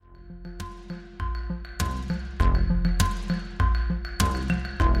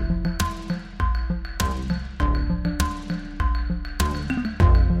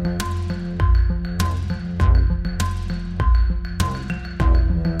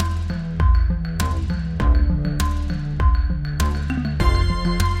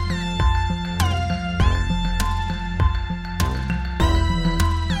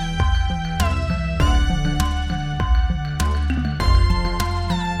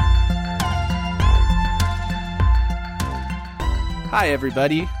Hi,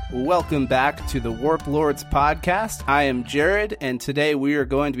 everybody. Welcome back to the Warp Lords podcast. I am Jared, and today we are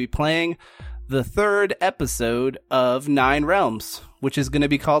going to be playing the third episode of Nine Realms, which is going to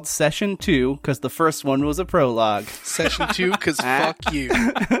be called Session 2, because the first one was a prologue. Session 2, because fuck you.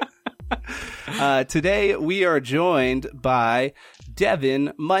 Today we are joined by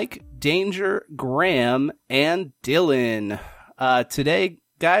Devin, Mike, Danger, Graham, and Dylan. Today,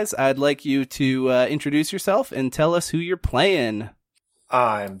 guys, I'd like you to introduce yourself and tell us who you're playing.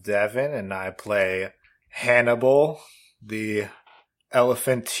 I'm Devin, and I play Hannibal, the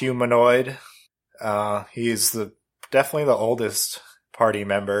elephant humanoid. He's definitely the oldest party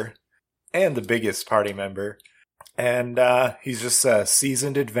member and the biggest party member. And he's just a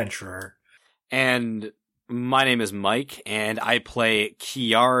seasoned adventurer. And my name is Mike, and I play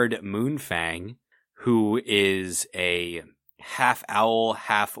Kiard Moonfang, who is a half-owl,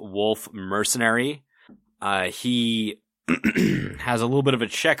 half-wolf mercenary. He has a little bit of a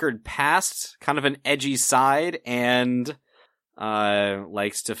checkered past, kind of an edgy side, and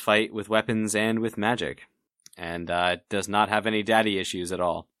likes to fight with weapons and with magic. And does not have any daddy issues at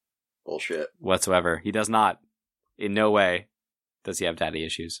all. Bullshit. Whatsoever. He does not. In no way does he have daddy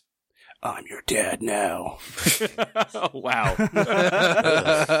issues. I'm your dad now. Oh, wow.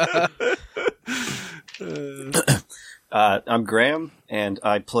 I'm Graham, and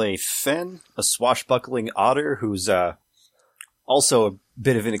I play Fen, a swashbuckling otter who's also a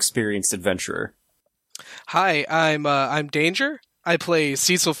bit of an experienced adventurer. Hi, I'm Danger. I play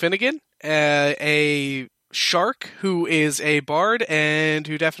Cecil Finnegan, a shark who is a bard and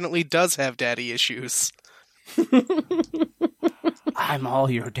who definitely does have daddy issues. I'm all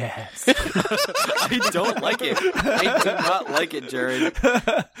your dads. I don't like it. I do not like it, Jared.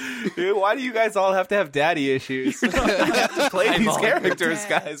 Dude, why do you guys all have to have daddy issues? I have to play I'm these all your characters,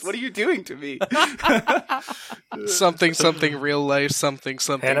 dads. guys. What are you doing to me? Something real life, something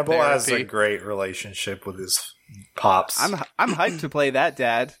Hannibal therapy. has a great relationship with his pops. I'm hyped to play that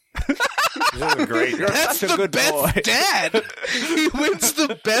dad. He's a great. That's such a the good best boy. dad! He wins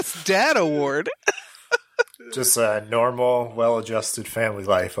the best dad award. Just a normal, well-adjusted family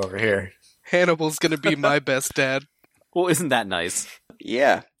life over here. Hannibal's gonna be my best dad. Well, isn't that nice?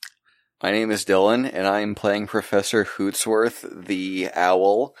 Yeah. My name is Dylan, and I'm playing Professor Hootsworth, the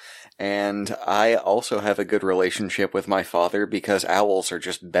owl, and I also have a good relationship with my father because owls are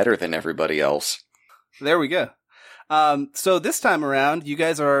just better than everybody else. There we go. So this time around, you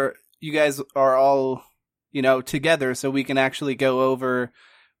guys are all, together, so we can actually go over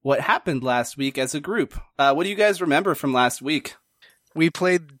what happened last week as a group. What do you guys remember from last week? We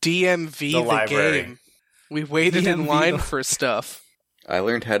played DMV the library. game. We waited in DMV. line for stuff. I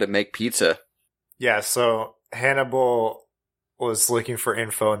learned how to make pizza. Yeah, so Hannibal was looking for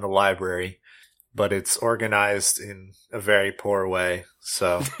info in the library, but it's organized in a very poor way.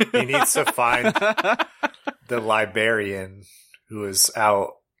 So he needs to find the librarian who is out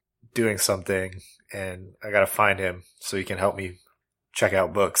doing something, and I gotta find him so he can help me check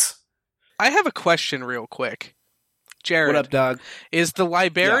out books. I have a question real quick. Jared, What up, dog? is the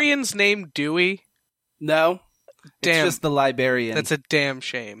librarian's name Dewey? No, Damn, it's just the librarian. that's a damn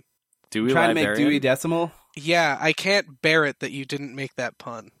shame. Dewey Trying to make Librarian? Dewey Decimal. Yeah, I can't bear it that you didn't make that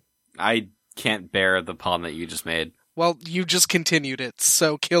pun. I can't bear the pun that you just made. Well, you just continued it,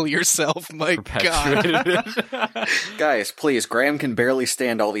 so kill yourself, my god. Perpetuated it. Guys, please, Graham can barely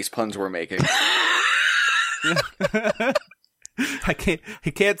stand all these puns we're making.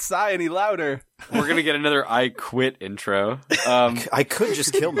 He can't sigh any louder. We're gonna get another I quit intro. I could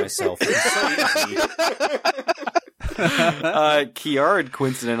just kill myself. It's so easy. Kiard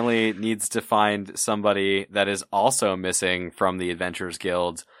coincidentally needs to find somebody that is also missing from the Adventurers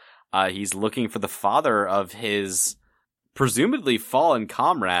Guild. He's looking for the father of his presumably fallen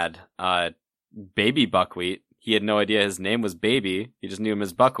comrade, Baby Buckwheat. He had no idea his name was Baby. He just knew him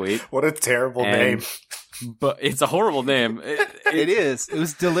as Buckwheat. What a terrible And- name. But it's a horrible name. It is. It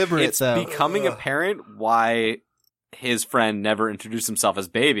was deliberate, It's though. becoming apparent why his friend never introduced himself as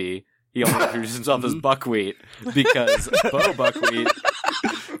Baby. He only introduced himself as Buckwheat because Bo Buckwheat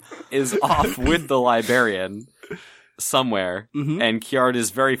is off with the librarian somewhere, and Kiard is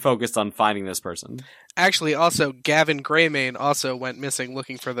very focused on finding this person. Actually, also, Gavin Greymane also went missing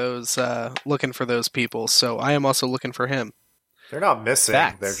looking for those people, so I am also looking for him. They're not missing.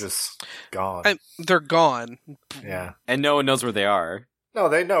 Facts. They're just gone. They're gone. Yeah. And no one knows where they are. No,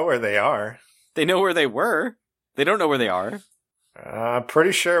 they know where they are. They know where they were. They don't know where they are. I'm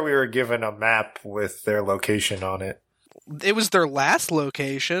pretty sure we were given a map with their location on it. It was their last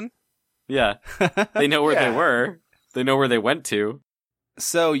location. Yeah. They know where Yeah. they were. They know where they went to.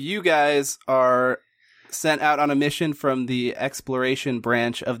 So you guys are sent out on a mission from the exploration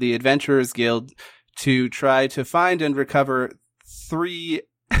branch of the Adventurers Guild to try to find and recover three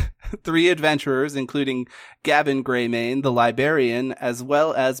adventurers, including Gavin Greymane, the librarian, as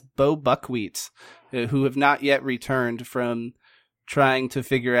well as Bo Buckwheat, who have not yet returned from trying to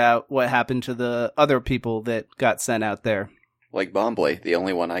figure out what happened to the other people that got sent out there. Like Bombly, the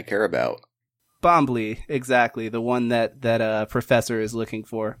only one I care about. Bombly, exactly, the one that Professor is looking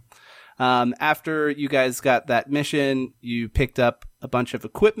for. After you guys got that mission, you picked up a bunch of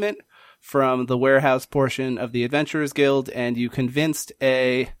equipment from the warehouse portion of the Adventurers Guild, and you convinced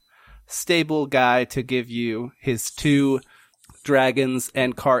a stable guy to give you his 2 dragons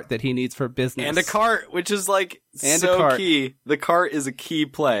and cart that he needs for business. And a cart, which is like And so a cart. key. The cart is a key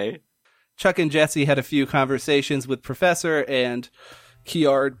play. Chuck and Jesse had a few conversations with Professor, and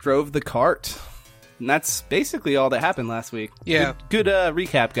Kiard drove the cart. And that's basically all that happened last week. Yeah. Good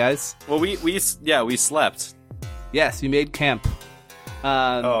recap, guys. Well, we slept. Yes, you made camp.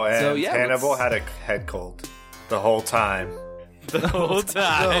 And Hannibal let's- had a head cold the whole time. The whole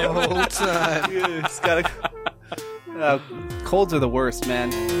time. The whole time. Yeah, it's gotta... colds are the worst,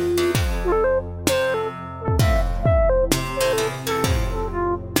 man.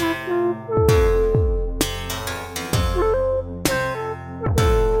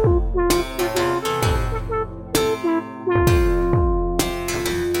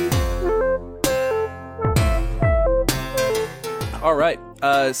 All right.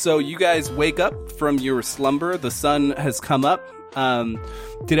 So you guys wake up from your slumber. The sun has come up.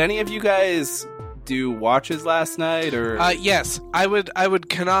 Did any of you guys do watches last night, or? Yes, I would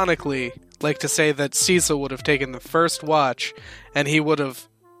canonically like to say that Cecil would have taken the first watch, and he would have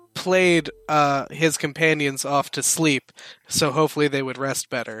played his companions off to sleep, so hopefully they would rest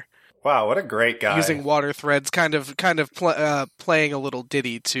better. Wow, what a great guy. Using water threads, kind of playing a little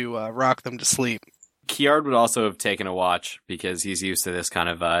ditty to rock them to sleep. Kiard would also have taken a watch because he's used to this kind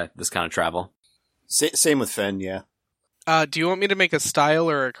of travel. Same with Fen, yeah. Do you want me to make a style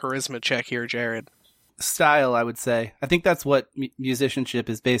or a charisma check here, Jared? Style, I would say. I think that's what musicianship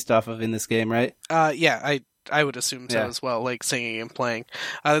is based off of in this game, right? Yeah, I would assume so as well, like singing and playing.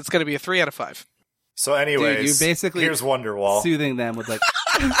 That's going to be a 3 out of 5. So anyways, Dude, you basically here's Wonderwall. Soothing them with like...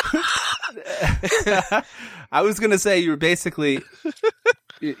 I was going to say you're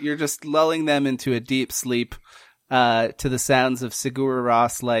just lulling them into a deep sleep to the sounds of Sigur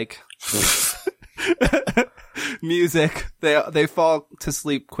Rós like music. They fall to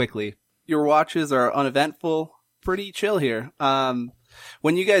sleep quickly. Your watches are uneventful, pretty chill here.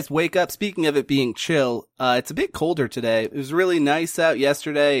 When you guys wake up, speaking of it being chill, it's a bit colder today. It was really nice out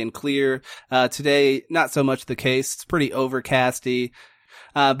yesterday and clear. Today, not so much the case. It's pretty overcasty.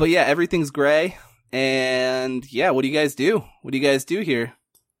 But yeah, everything's gray. And yeah, what do you guys do? What do you guys do here?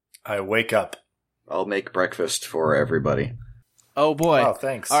 I wake up. I'll make breakfast for everybody. Oh boy. Oh,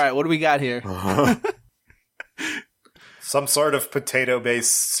 thanks. All right, what do we got here? Some sort of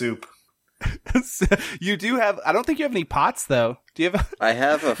potato-based soup. You do have... I don't think you have any pots, though. Do you have I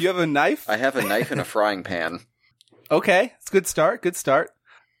have a do you have a knife? I have a knife and a frying pan. Okay, it's a good start. Good start.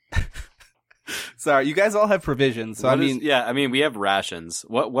 Sorry, you guys all have provisions. So we have rations.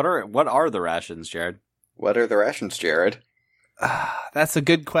 What are the rations, Jared? What are the rations, Jared? That's a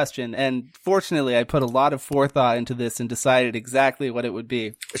good question. And fortunately, I put a lot of forethought into this and decided exactly what it would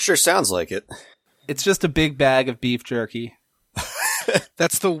be. It sure sounds like it. It's just a big bag of beef jerky.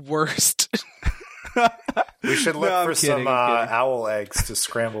 That's the worst. We should look No, for I'm kidding, some I'm kidding. owl eggs to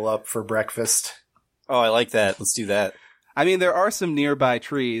scramble up for breakfast. Oh, I like that. Let's do that. I mean, there are some nearby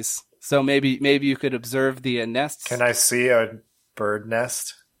trees, so maybe you could observe the nests. Can I see a bird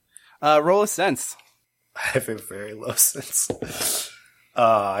nest? Roll a sense. I have a very low sense.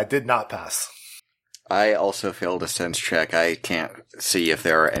 I did not pass. I also failed a sense check. I can't see if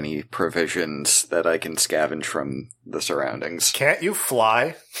there are any provisions that I can scavenge from the surroundings. Can't you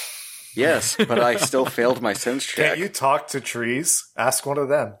fly? Yes, but I still failed my sense check. Can't you talk to trees? Ask one of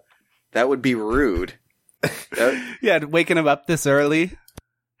them. That would be rude. Yeah, waking him up this early.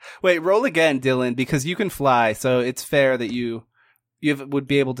 Wait, roll again, Dylan, because you can fly, so it's fair that you would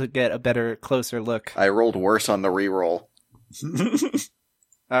be able to get a better, closer look. I rolled worse on the reroll.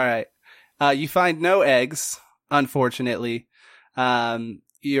 All right. You find no eggs, unfortunately.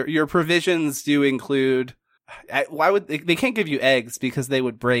 Your provisions do include... Why would they can't give you eggs because they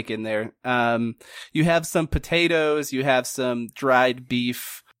would break in there. You have some potatoes, you have some dried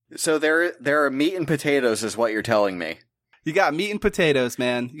beef. So there are meat and potatoes is what you're telling me. You got meat and potatoes,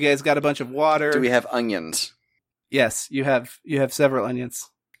 man. You guys got a bunch of water. Do we have onions? Yes, you have several onions.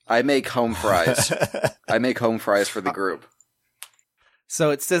 I make home fries. I make home fries for the group. So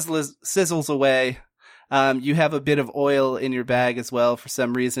it sizzles away. You have a bit of oil in your bag as well for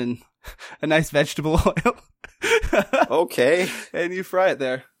some reason. A nice vegetable oil. Okay. And you fry it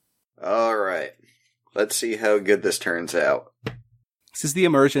there. All right. Let's see how good this turns out. This is the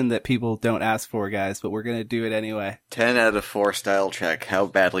immersion that people don't ask for, guys, but we're going to do it anyway. 10 out of 4 style check. How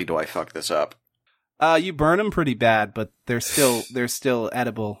badly do I fuck this up? You burn them pretty bad, but they're still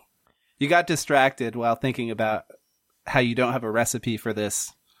edible. You got distracted while thinking about how you don't have a recipe for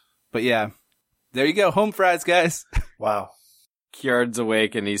this. But yeah, there you go. Home fries, guys. Wow. Kiard's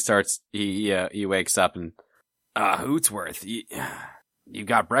awake and he wakes up and, Hootsworth, you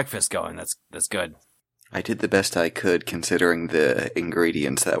got breakfast going. That's good. I did the best I could considering the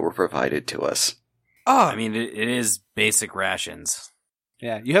ingredients that were provided to us. Oh, I mean, it is basic rations.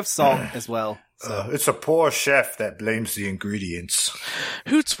 Yeah, you have salt as well. So. It's a poor chef that blames the ingredients.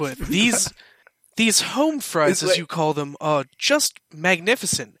 Hootsworth, these home fries, as you call them, are just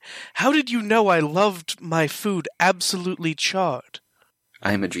magnificent. How did you know I loved my food absolutely charred?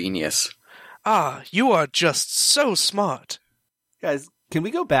 I'm a genius. Ah, you are just so smart. Guys, can we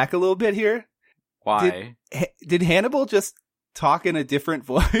go back a little bit here? Why? Did Hannibal just talk in a different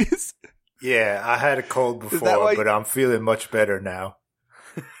voice? Yeah, I had a cold before, why- but I'm feeling much better now.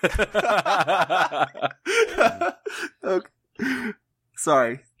 Okay.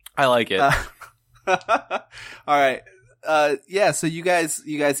 Sorry. I like it. All right. Yeah, so you guys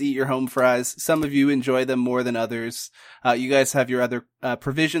eat your home fries. Some of you enjoy them more than others. You guys have your other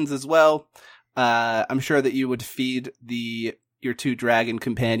provisions as well. I'm sure that you would feed your 2 dragon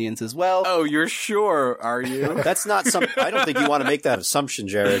companions as well. Oh, you're sure, are you? That's not I don't think you want to make that assumption,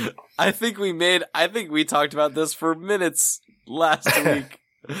 Jared. I think we talked about this for minutes last week.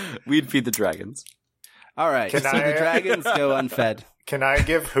 We'd feed the dragons. All right. Can So I- the dragons go unfed. Can I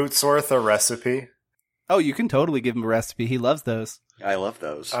give Hootsworth a recipe? Oh, you can totally give him a recipe. He loves those. I love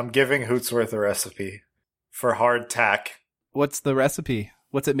those. I'm giving Hootsworth a recipe for hardtack. What's the recipe?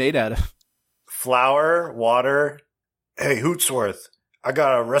 What's it made out of? Flour, water. Hey, Hootsworth, I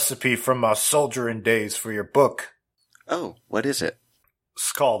got a recipe from my soldiering days for your book. Oh, what is it?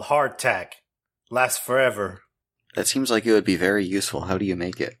 It's called hardtack. Lasts forever. That seems like it would be very useful. How do you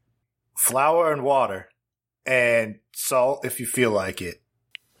make it? Flour and water. And salt if you feel like it.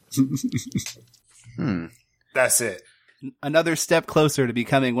 That's it. Another step closer to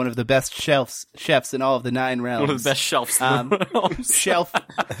becoming one of the best chefs in all of the 9 realms. One of the best shelves. in the world. Shelf.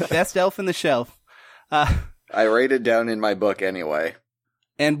 Best elf in the shelf. I write it down in my book anyway.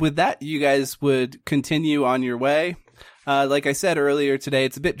 And with that, you guys would continue on your way. Like I said earlier today,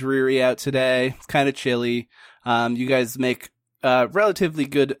 it's a bit dreary out today. It's kind of chilly. You guys make relatively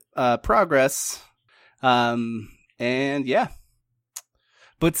good progress. And yeah.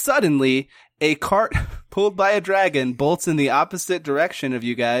 But suddenly, a cart pulled by a dragon bolts in the opposite direction of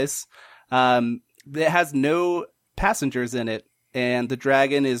you guys. It has no passengers in it. And the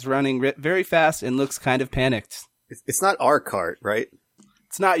dragon is running very fast and looks kind of panicked. It's not our cart, right?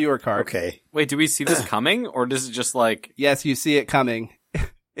 It's not your cart. Okay. Wait, do we see this coming, or does it just like Yes, you see it coming.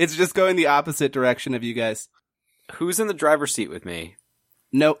 It's just going the opposite direction of you guys. who's in the driver's seat with me?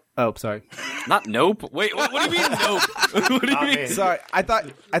 Nope. Oh, sorry. Not nope. Wait, what do you mean nope? What do you Not mean? me. Sorry. I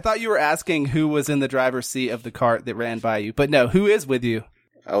thought you were asking who was in the driver's seat of the cart that ran by you. But no, who is with you?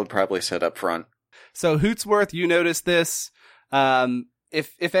 I would probably sit up front. So Hootsworth, you noticed this.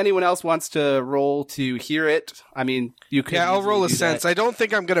 If anyone else wants to roll to hear it, I mean, you could. Yeah, I'll roll a easily do sense. that. I don't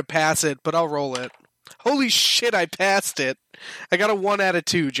think I'm going to pass it, but I'll roll it. Holy shit, I passed it. I got a 1 out of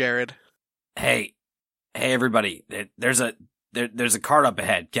 2, Jared. Hey, everybody! There's a cart up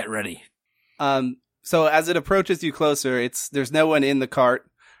ahead. Get ready. So as it approaches you closer, there's no one in the cart.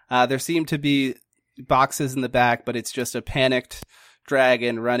 There seem to be boxes in the back, but it's just a panicked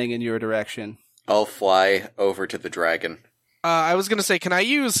dragon running in your direction. I'll fly over to the dragon. I was going to say, can I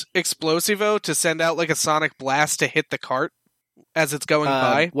use Explosivo to send out like a sonic blast to hit the cart as it's going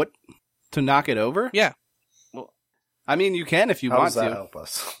by? What to knock it over? Yeah. Well, I mean, you can if you How want does that to. help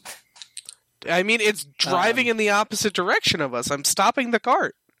us? I mean, it's driving in the opposite direction of us. I'm stopping the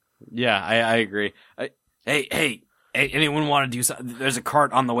cart. Yeah, I agree. Hey! Anyone want to do something? There's a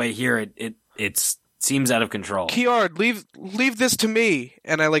cart on the way here. It seems out of control. Kiard, leave this to me.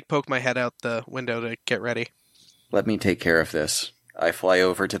 And I like poke my head out the window to get ready. Let me take care of this. I fly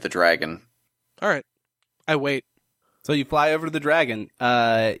over to the dragon. All right. I wait. So you fly over to the dragon.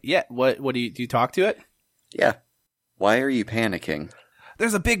 Yeah. What do you talk to it? Yeah. Why are you panicking?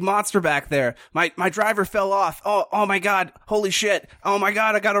 There's a big monster back there. My driver fell off. Oh my god. Holy shit. Oh my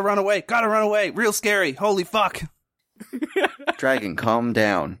god. I gotta run away. Real scary. Holy fuck. Dragon, calm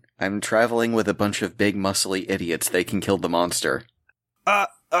down. I'm traveling with a bunch of big muscly idiots. They can kill the monster.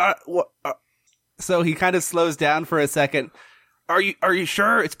 What? So he kind of slows down for a second. Are you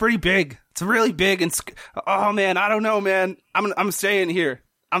sure? It's pretty big. It's really big and oh man, I don't know, man. I'm staying here.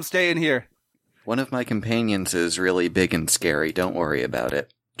 I'm staying here. One of my companions is really big and scary. Don't worry about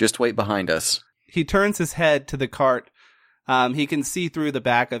it. Just wait behind us. He turns his head to the cart. He can see through the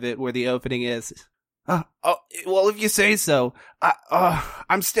back of it where the opening is. Well, if you say so.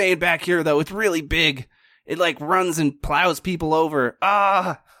 I'm staying back here, though. It's really big. It, runs and plows people over.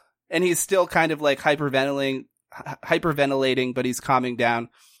 And he's still kind of, hyperventilating, but he's calming down.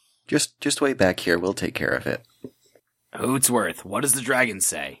 Just wait back here. We'll take care of it. Hootsworth, what does the dragon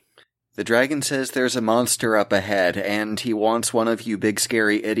say? The dragon says there's a monster up ahead, and he wants one of you big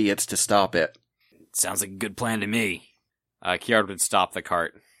scary idiots to stop it. Sounds like a good plan to me. Kiard would stop the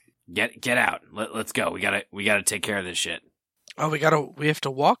cart. Get out. Let's go. We gotta take care of this shit. Oh, we have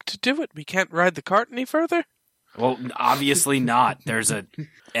to walk to do it? We can't ride the cart any further? Well, obviously not. There's an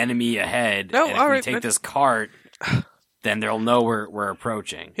enemy ahead. No, and if all we right, take this cart, then they'll know we're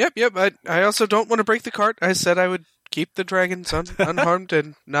approaching. Yep. I also don't want to break the cart. I said I would keep the dragons unharmed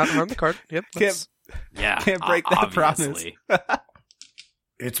and not harm the cart. Yep. Can't break that obviously. promise.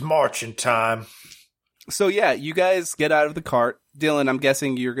 It's marching time. So yeah, you guys get out of the cart. Dylan, I'm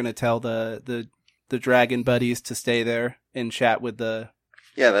guessing you're going to tell the dragon buddies to stay there and chat with the...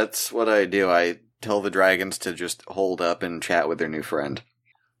 Yeah, that's what I do. I tell the dragons to just hold up and chat with their new friend.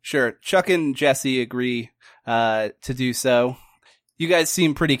 Sure. Chuck and Jesse agree to do so. You guys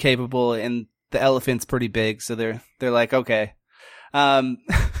seem pretty capable, and the elephant's pretty big, so they're like, okay.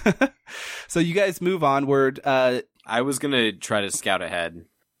 So you guys move onward. I was gonna try to scout ahead.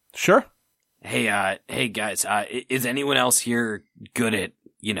 Sure. Hey guys, is anyone else here good at,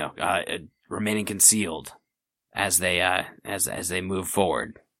 remaining concealed as they move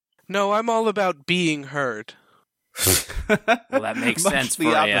forward? No, I'm all about being heard. Well, that makes Much sense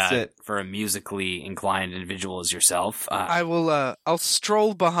the opposite. for a musically inclined individual as yourself. I'll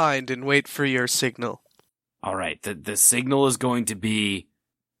stroll behind and wait for your signal. All right, the signal is going to be,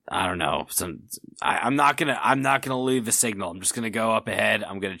 I don't know, I'm not gonna leave the signal. I'm just gonna go up ahead.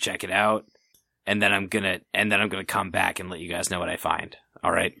 I'm gonna check it out, and then I'm gonna come back and let you guys know what I find.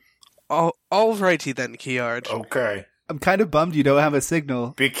 All right. Alrighty then, Kiard. Okay. I'm kind of bummed you don't have a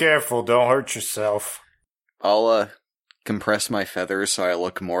signal. Be careful. Don't hurt yourself. I'll compress my feathers so I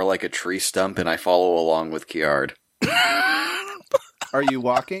look more like a tree stump, and I follow along with Kiard. Are you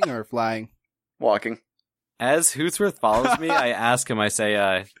walking or flying? Walking. As Hootsworth follows me, I ask him, I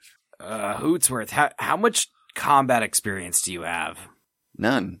say, Hootsworth, how much combat experience do you have?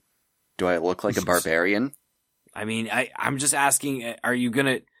 None. Do I look like a barbarian? I mean, I'm just asking,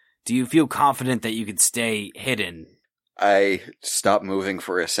 do you feel confident that you could stay hidden? I stop moving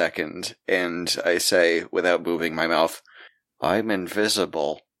for a second, and I say, without moving my mouth, I'm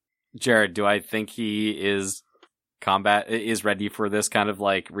invisible. Jared, do I think he is ready for this kind of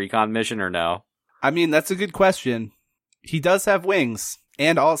recon mission or no? I mean, that's a good question. He does have wings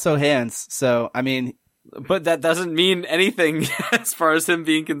and also hands, so I mean... But that doesn't mean anything as far as him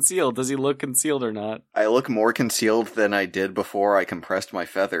being concealed. Does he look concealed or not? I look more concealed than I did before I compressed my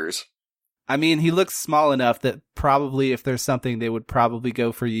feathers. I mean, he looks small enough that probably if there's something, they would probably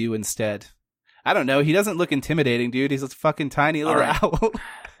go for you instead. I don't know. He doesn't look intimidating, dude. He's a fucking tiny little owl.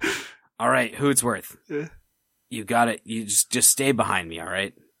 All right, Hootsworth. You got it. You just stay behind me, all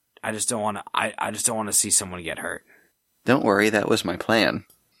right? I just don't want to. I just don't want to see someone get hurt. Don't worry, that was my plan.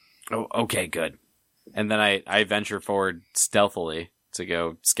 Oh, okay, good. And then I venture forward stealthily to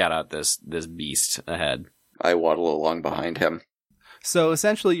go scout out this beast ahead. I waddle along behind him. So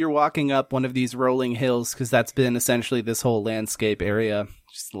essentially you're walking up one of these rolling hills, because that's been essentially this whole landscape area.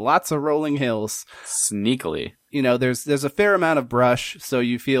 Just lots of rolling hills. Sneakily. There's a fair amount of brush, so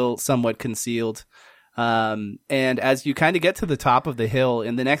you feel somewhat concealed. And as you kind of get to the top of the hill,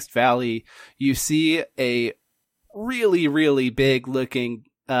 in the next valley, you see a really, really big looking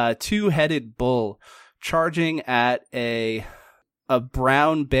two-headed bull charging at a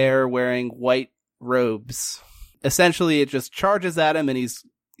brown bear wearing white robes. Essentially, it just charges at him, and he's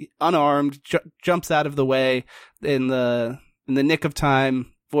unarmed, jumps out of the way in the nick of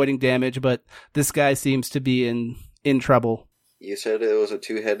time, avoiding damage. But this guy seems to be in trouble. You said it was a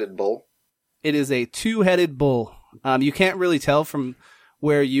two-headed bull? It is a two-headed bull. You can't really tell from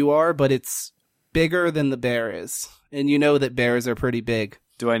where you are, but it's bigger than the bear is, and you know that bears are pretty big.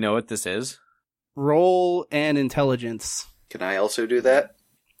 Do I know what this is? Roll and intelligence. Can I also do that?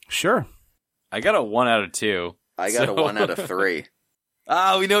 Sure. I got a 1 out of 2. I got a 1 out of 3.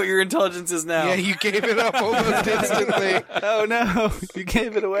 We know what your intelligence is now. Yeah, you gave it up almost instantly. Oh no, you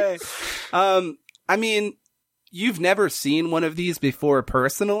gave it away. I mean, you've never seen one of these before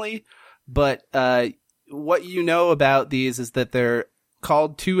personally, But what you know about these is that they're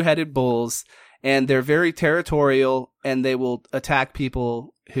called two-headed bulls, and they're very territorial, and they will attack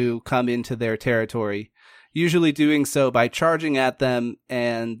people who come into their territory, usually doing so by charging at them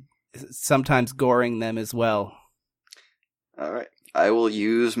and sometimes goring them as well. All right. I will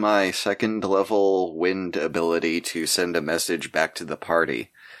use my second level wind ability to send a message back to the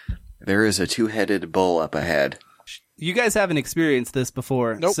party. There is a two-headed bull up ahead. You guys haven't experienced this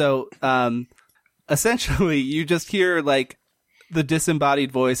before. Nope. So, essentially, you just hear, like, the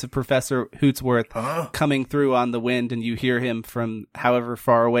disembodied voice of Professor Hootsworth coming through on the wind, and you hear him from however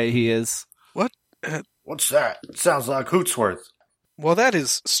far away he is. What? What's that? It sounds like Hootsworth. Well, that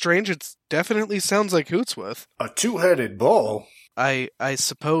is strange. It definitely sounds like Hootsworth. A two-headed bull? I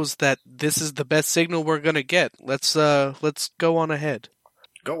suppose that this is the best signal we're gonna get. Let's go on ahead.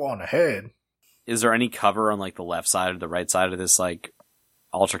 Go on ahead. Is there any cover on like the left side or the right side of this like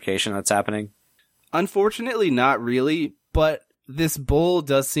altercation that's happening? Unfortunately, not really, but this bull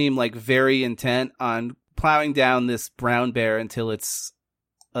does seem like very intent on plowing down this brown bear until it's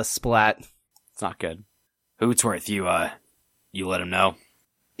a splat. It's not good. Hootsworth, you let him know?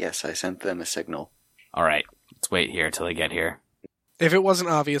 Yes, I sent them a signal. All right, let's wait here till they get here. If it wasn't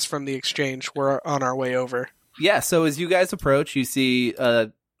obvious from the exchange, we're on our way over. Yeah, so as you guys approach, you see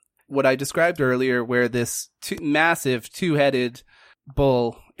what I described earlier, where this massive two-headed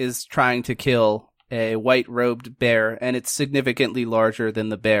bull is trying to kill a white-robed bear, and it's significantly larger than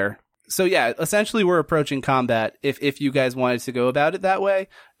the bear. So yeah, essentially we're approaching combat if you guys wanted to go about it that way.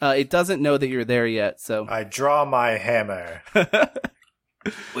 It doesn't know that you're there yet, so... I draw my hammer.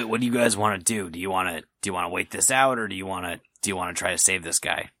 Wait, what do you guys want to do? Do you want to wait this out, or do you want to try to save this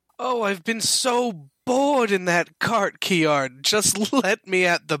guy? Oh, I've been so bored in that cart, Kiard. Just let me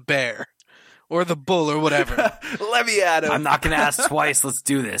at the bear. Or the bull, or whatever. Let me at him. I'm not going to ask twice. Let's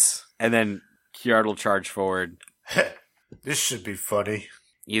do this. And then Kiard will charge forward. This should be funny.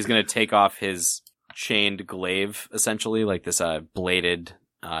 He's going to take off his chained glaive, essentially, like this bladed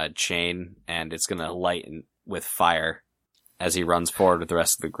chain, and it's going to light with fire as he runs forward with the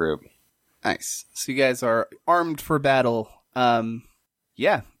rest of the group. Nice. So you guys are armed for battle.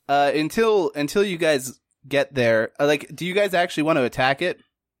 Yeah. Until you guys get there, do you guys actually want to attack it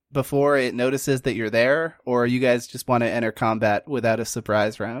before it notices that you're there, or you guys just want to enter combat without a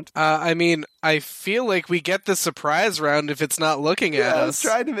surprise round? I mean, I feel like we get the surprise round if it's not looking at us. I was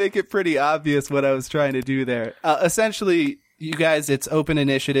trying to make it pretty obvious what I was trying to do there. Essentially, you guys, it's open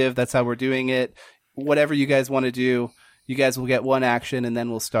initiative. That's how we're doing it. Whatever you guys want to do, you guys will get one action, and then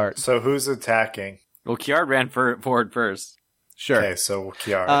we'll start. So who's attacking? Well, Kiard ran forward first. Sure. Okay, so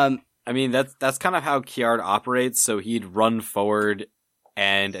Kiara. I mean, that's kind of how Kiard operates, so he'd run forward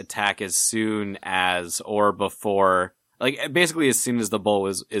and attack as soon as or before, like basically as soon as the bull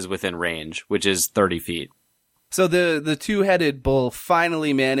is within range, which is 30 feet. So the two-headed bull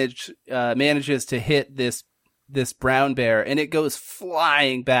finally manages to hit this brown bear, and it goes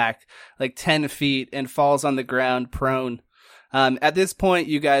flying back like 10 feet and falls on the ground prone. At this point,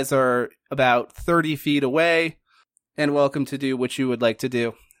 you guys are about 30 feet away and welcome to do what you would like to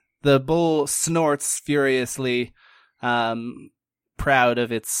do. The bull snorts furiously, proud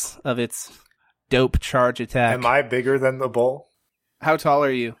of its dope charge attack. Am I bigger than the bull? How tall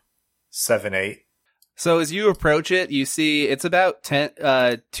are you? 7'8". So as you approach it, you see it's about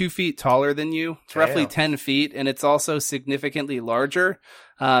 2 feet taller than you. It's roughly 10 feet, and it's also significantly larger.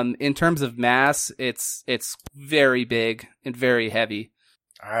 In terms of mass, it's very big and very heavy.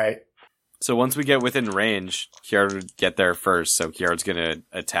 All right. So once we get within range, Kiard would get there first, so Kiard's going to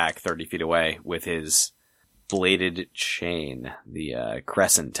attack 30 feet away with his bladed chain, the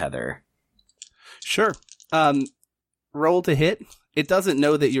crescent tether. Sure. Roll to hit. It doesn't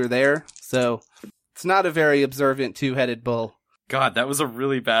know that you're there, so it's not a very observant two-headed bull. God, that was a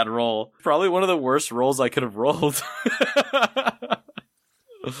really bad roll. Probably one of the worst rolls I could have rolled.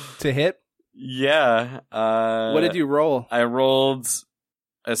 To hit? Yeah. What did you roll? I rolled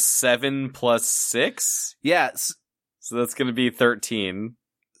a 7 plus 6. Yes. So that's going to be 13.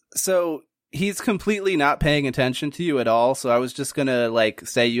 So he's completely not paying attention to you at all. So I was just going to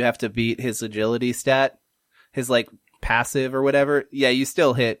say you have to beat his agility stat, his passive or whatever. Yeah, you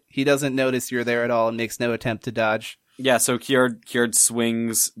still hit. He doesn't notice you're there at all and makes no attempt to dodge. Yeah, so Kiard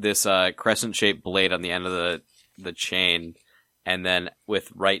swings this crescent-shaped blade on the end of the chain, and then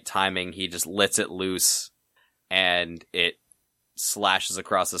with right timing, he just lets it loose, and it slashes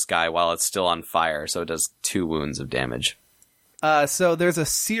across the sky while it's still on fire, so it does 2 wounds of damage. So there's a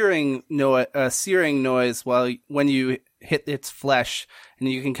searing noise when you hit its flesh, and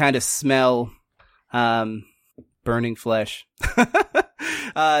you can kind of smell burning flesh.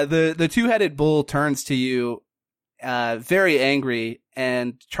 The two-headed bull turns to you, very angry,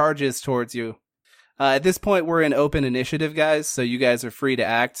 and charges towards you. At this point, we're in open initiative, guys, so you guys are free to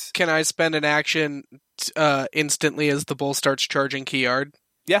act. Can I spend an action instantly as the bull starts charging Kiard?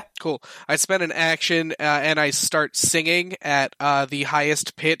 Yeah. Cool. I spend an action and I start singing at the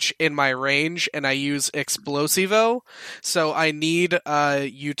highest pitch in my range, and I use Explosivo. So I need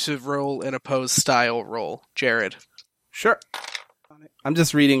you to roll an opposed style roll, Jared. Sure. I'm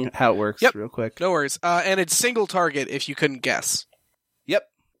just reading how it works Yep. real quick. No worries. And it's single target if you couldn't guess. Yep.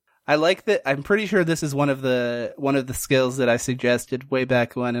 I like that. I'm pretty sure this is one of the skills that I suggested way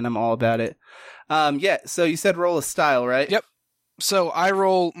back when, and I'm all about it. Yeah, so you said roll a style, right? Yep. So I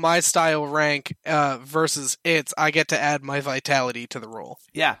roll my style rank versus its. I get to add my vitality to the roll.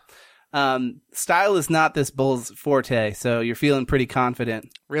 Yeah. Style is not this bull's forte, so you're feeling pretty confident.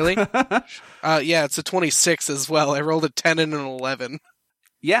 Really? Yeah, it's a 26 as well. I rolled a 10 and an 11.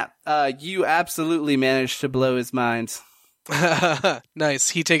 Yeah, you absolutely managed to blow his mind. Nice.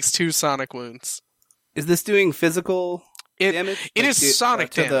 He takes 2 sonic wounds. Is this doing physical damage? It is sonic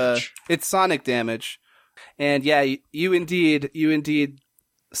damage. It's sonic damage. And yeah, you indeed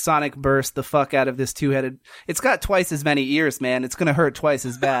sonic burst the fuck out of this two-headed. It's got twice as many ears, man. It's going to hurt twice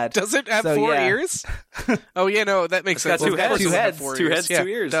as bad. Does it have So, 4 yeah. ears? Oh, yeah, no, that makes It's got sense. two heads. Of course Two it heads. has 4 Two ears. heads, Yeah, 2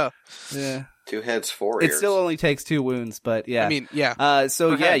 ears. duh. Yeah. 2 heads, 4 It ears. still only takes 2 wounds, but yeah. I mean, yeah.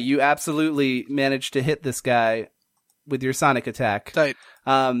 So Okay. yeah, you absolutely managed to hit this guy with your sonic attack. Tight.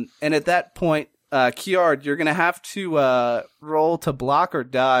 And at that point, Kiard, you're gonna have to roll to block or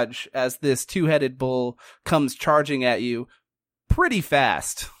dodge as this two-headed bull comes charging at you pretty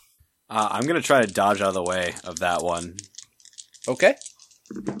fast. I'm going to try to dodge out of the way of that one. Okay.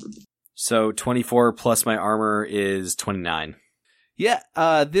 So 24 plus my armor is 29. Yeah,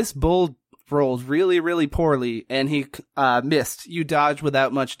 this bull rolled really, really poorly, and he missed. You dodged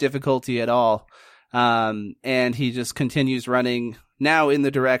without much difficulty at all. And he just continues running, now in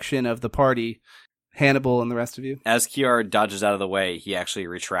the direction of the party. Hannibal and the rest of you. As Kiar dodges out of the way, he actually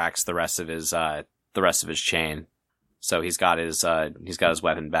retracts the rest of his chain. So he's got his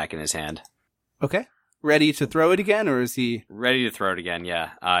weapon back in his hand. Okay. Ready to throw it again, or is he... Ready to throw it again, yeah.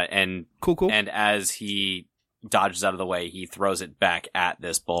 And Cool. And as he dodges out of the way, he throws it back at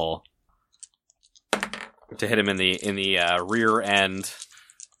this bull to hit him in the rear end.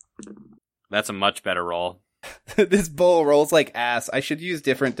 That's a much better roll. This bull rolls like ass. I should use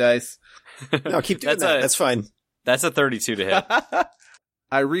different dice. No, keep doing that. That's fine. That's a 32 to hit.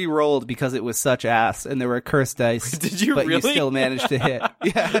 I re-rolled because it was such ass, and there were cursed dice. Did you but really? you still managed to hit.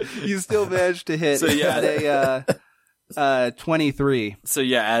 Yeah, you still managed to hit. So, yeah. At a 23. So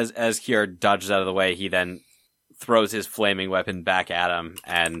yeah, as Kiar dodges out of the way, he then throws his flaming weapon back at him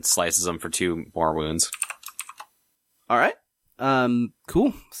and slices him for 2 more wounds. All right.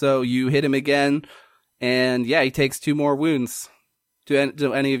 Cool. So you hit him again, and yeah, he takes 2 more wounds.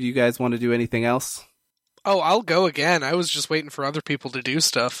 Do any of you guys want to do anything else? Oh, I'll go again. I was just waiting for other people to do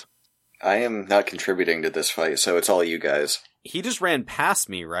stuff. I am not contributing to this fight, so it's all you guys. He just ran past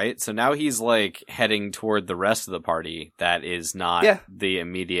me, right? So now he's like heading toward the rest of the party that is not the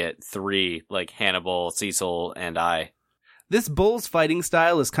immediate 3, like Hannibal, Cecil, and I. This bull's fighting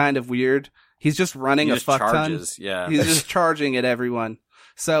style is kind of weird. He's just running He a just fuck charges, ton. yeah. He's just charging at everyone.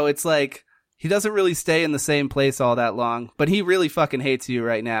 So it's like, he doesn't really stay in the same place all that long, but he really fucking hates you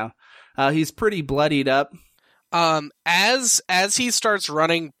right now. He's pretty bloodied up. As he starts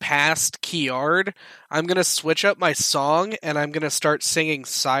running past Kiard, I'm gonna switch up my song and I'm gonna start singing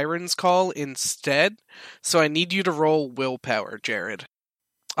Siren's Call instead. So I need you to roll willpower, Jared.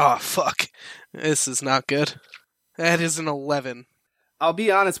 Oh, fuck. This is not good. That is an 11. I'll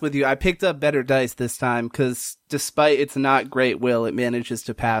be honest with you, I picked up better dice this time, because despite its not great will, it manages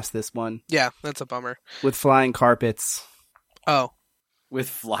to pass this one. Yeah, that's a bummer. With flying carpets. Oh. With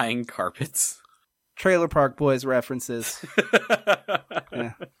flying carpets. Trailer Park Boys references.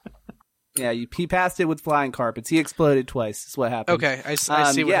 Yeah, he passed it with flying carpets. He exploded twice, is what happened. Okay, I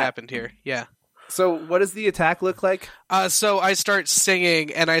see what happened here. Yeah. So what does the attack look like? So I start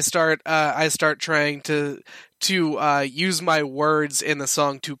singing and I start trying to use my words in the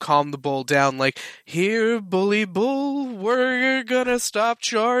song to calm the bull down, like, "Here, bully bull, we're gonna stop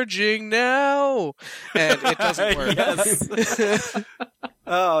charging now," and it doesn't work. Yes.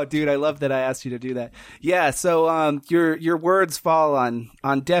 Oh, dude, I love that I asked you to do that. Yeah, so your words fall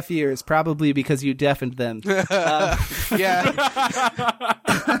on deaf ears, probably because you deafened them. Yeah.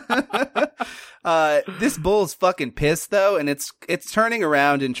 This bull's fucking pissed though, and it's turning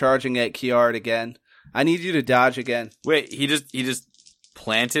around and charging at Kiard again. I need you to dodge again. Wait, he just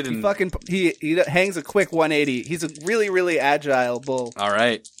planted and He hangs a quick 180. He's a really, really agile bull, all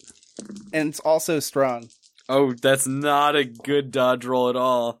right. and it's also strong. Oh, that's not a good dodge roll at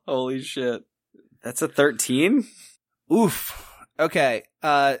all. Holy shit. That's a 13? Oof. Okay.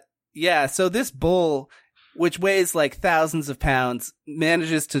 Yeah, so this bull, which weighs like thousands of pounds,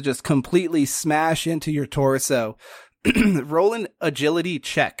 manages to just completely smash into your torso. Roll an agility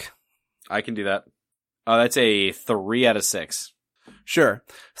check. I can do that. Oh, that's a 3 out of 6. Sure.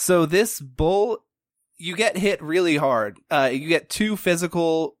 So this bull, you get hit really hard. You get 2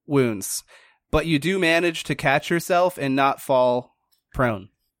 physical wounds, but you do manage to catch yourself and not fall prone.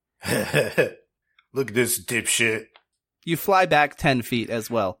 Look at this dipshit. You fly back 10 feet as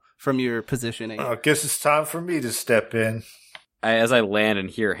well from your positioning. I guess it's time for me to step in. As I land and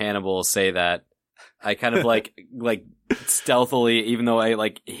hear Hannibal say that, I kind of like stealthily, even though I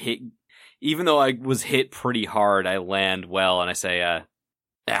was hit pretty hard, I land well and I say,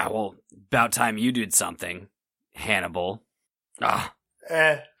 well, about time you did something, Hannibal.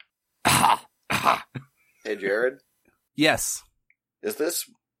 Eh. Hey, Jared, Yes. is this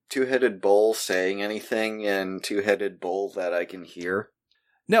two-headed bull saying anything in two-headed bull that I can hear?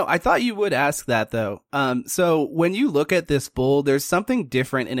 No, I thought you would ask that though. So when you look at this bull, there's something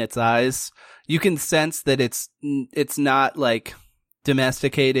different in its eyes. You can sense that it's not like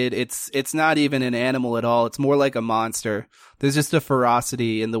domesticated. It's not even an animal at all. It's more like a monster. There's just a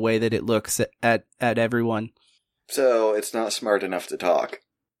ferocity in the way that it looks at everyone. So it's not smart enough to talk.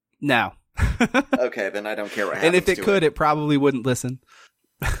 Now. Okay, then I don't care what happens And if it to could, it probably wouldn't listen.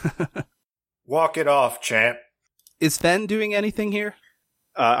 Walk it off, champ. Is Fen doing anything here?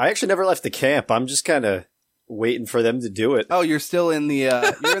 I actually never left the camp. I'm just kind of waiting for them to do it. Oh, you're still in the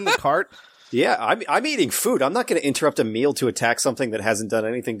you're in the cart? Yeah, I'm eating food. I'm not going to interrupt a meal to attack something that hasn't done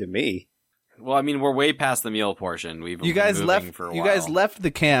anything to me. Well, I mean, we're way past the meal portion. We've You been guys moving left for a you while. guys left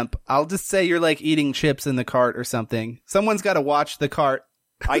the camp. I'll just say you're like eating chips in the cart or something. Someone's got to watch the cart.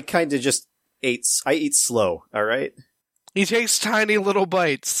 I kind of just I eat slow, all right? He takes tiny little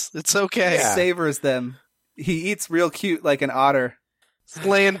bites. It's okay. Yeah. Savors them. He eats real cute like an otter.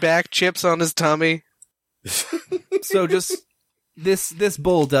 Laying back chips on his tummy. So just this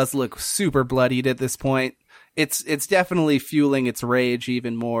bull does look super bloodied at this point. It's definitely fueling its rage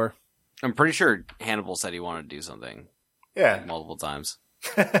even more. I'm pretty sure Hannibal said he wanted to do something Yeah. multiple times.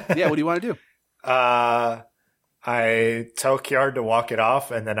 Yeah, what do you want to do? I tell Kiard to walk it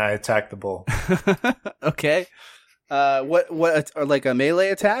off, and then I attack the bull. Okay. What like a melee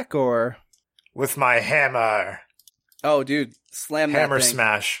attack or? With my hammer. Oh, dude, slam that Hammer thing.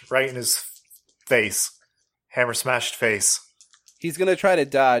 smash. Right in his face. Hammer smashed face. He's gonna try to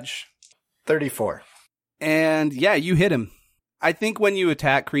dodge, 34. and yeah, you hit him. I think when you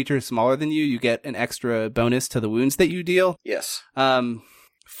attack creatures smaller than you, you get an extra bonus to the wounds that you deal. Yes.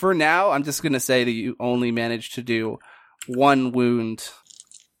 For now, I'm just gonna say that you only managed to do 1 wound.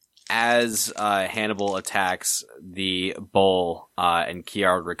 As Hannibal attacks the bull and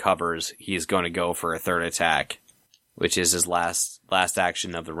Kiard recovers, he's going to go for a third attack, which is his last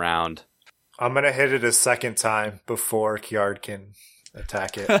action of the round. I'm going to hit it a second time before Kiard can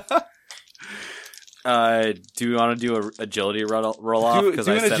attack it. Do you want to do an agility roll off? Do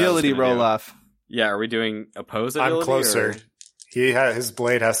an agility roll off. Yeah, are we doing opposed agility? I'm closer. Or His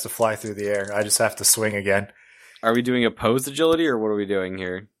blade has to fly through the air. I just have to swing again. are we doing opposed agility, or what are we doing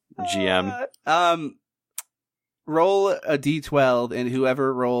here, GM? Roll a d12, and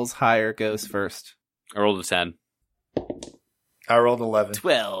whoever rolls higher goes first. I rolled a 10. I rolled 11.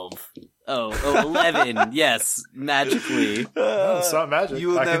 12. Oh, 11. Yes, magically. No, it's not magic. you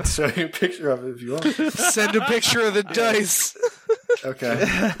will I never- can show you a picture of it if you want. Send a picture of the dice.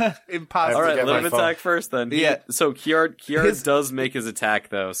 Okay. Impossible. All to right, get let my him phone. attack first then. Yeah. So Kiard His- does make his attack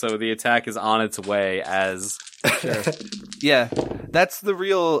though. So the attack is on its way as Yeah, that's the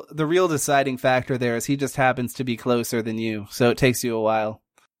real deciding factor there is he just happens to be closer than you, so it takes you a while.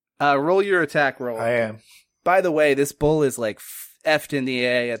 Roll your attack roll. I am. By the way, this bull is like effed in the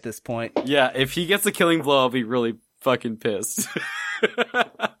A at this point. yeah. If he gets a killing blow, I'll be really fucking pissed.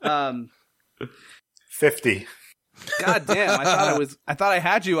 50. God damn, I thought I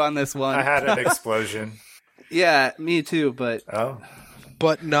had you on this one. I had an explosion. Yeah, me too, but Oh.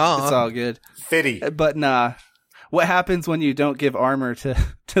 But nah. it's all good. 50. But nah. What happens when you don't give armor to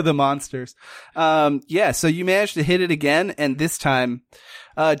the monsters? Yeah, so you managed to hit it again, and this time,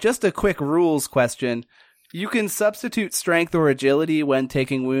 just a quick rules question. You can substitute strength or agility when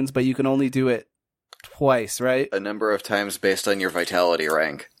taking wounds, but you can only do it twice, right? A number of times based on your vitality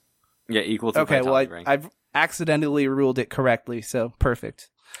rank. yeah, equal to Okay, well, vitality rank. I've accidentally ruled it correctly, so perfect.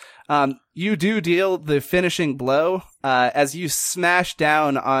 You do deal the finishing blow as you smash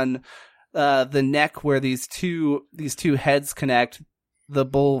down on the neck where these two heads connect. The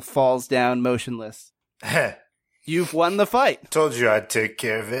bull falls down motionless. You've won the fight. Told you I'd take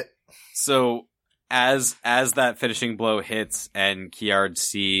care of it. So as that finishing blow hits and Kiard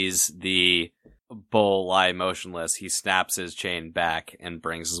sees the bull lie motionless, he snaps his chain back and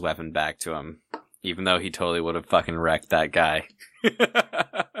brings his weapon back to him, even though he totally would have fucking wrecked that guy.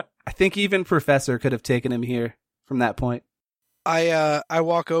 I think even Professor could have taken him here from that point. I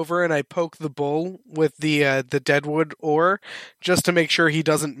walk over and I poke the bull with the deadwood ore just to make sure he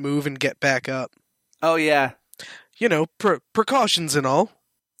doesn't move and get back up. Oh yeah. You know, precautions and all.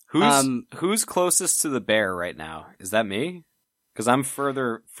 Who's closest to the bear right now? Is that me? Because I'm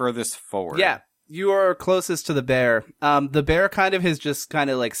furthest forward. Yeah, you are closest to the bear. The bear kind of has just kind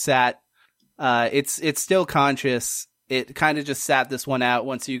of like sat. It's still conscious. It kind of just sat this one out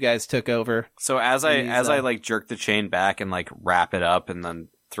once you guys took over. So as I like jerk the chain back and like wrap it up and then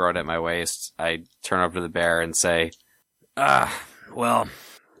throw it at my waist, I turn over to the bear and say, well,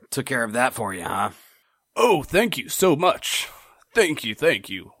 took care of that for you, huh? Oh, thank you so much. Thank you.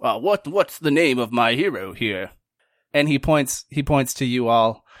 What's the name of my hero here? And he points to you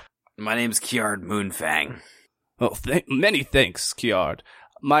all. My name's Kiard Moonfang. Oh, many thanks, Kiard.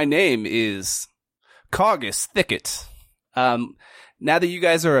 My name is Cargus Thicket. Now that you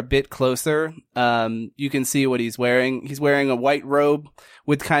guys are a bit closer, you can see what he's wearing. He's wearing a white robe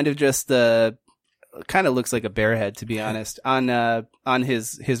with kind of just kind of looks like a bear head, to be honest, on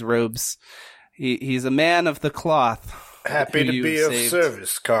his robes. He's a man of the cloth. Happy to be of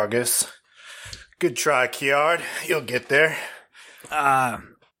service, Cargus. Good try, Kiard. You'll get there. I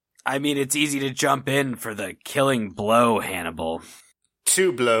mean, it's easy to jump in for the killing blow, Hannibal.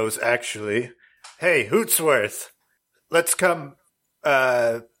 2 blows, actually. Hey, Hootsworth, let's come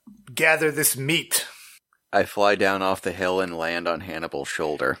gather this meat. I fly down off the hill and land on Hannibal's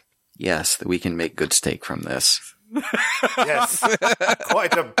shoulder. Yes, we can make good steak from this. Yes,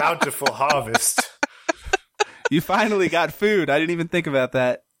 quite a bountiful harvest. You finally got food. I didn't even think about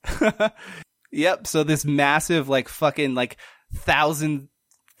that. Yep, so this massive, like, fucking, like, thousand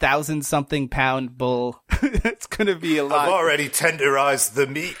something pound bull. It's gonna be a lot. I've already tenderized the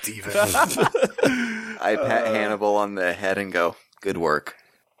meat, even. I pat Hannibal on the head and go, good work.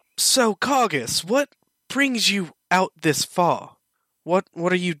 So, Cargus, what brings you out this far? What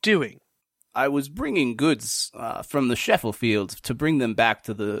are you doing? I was bringing goods from the Scheffelfield to bring them back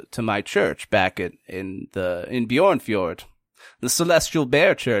to my church back in Bjornfjord. The Celestial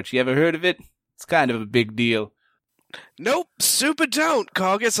Bear Church. You ever heard of it? It's kind of a big deal. Nope, super don't,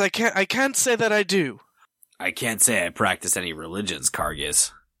 Cargus. I can't say that I do. I can't say I practice any religions,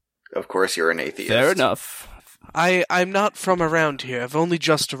 Cargus. Of course you're an atheist. Fair enough. I'm not from around here. I've only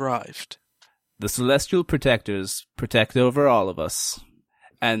just arrived. The Celestial Protectors protect over all of us.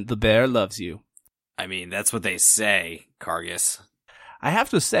 And the bear loves you. I mean, that's what they say, Cargus. I have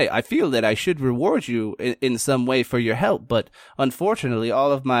to say, I feel that I should reward you in some way for your help, but unfortunately,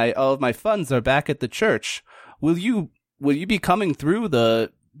 all of my funds are back at the church. Will you be coming through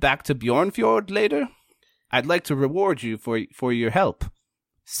back to Bjornfjord later? I'd like to reward you for your help,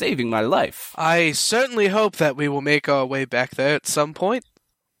 saving my life. I certainly hope that we will make our way back there at some point.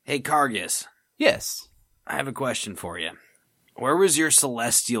 Hey, Cargus. Yes. I have a question for you. Where was your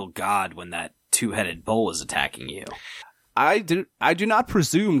celestial god when that 2-headed bull was attacking you? I do not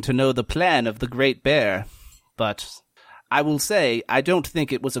presume to know the plan of the Great Bear, but I will say I don't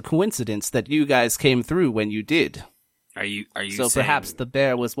think it was a coincidence that you guys came through when you did. Are you so saying, perhaps the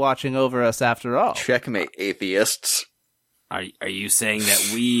bear was watching over us after all? Checkmate, atheists. Are you saying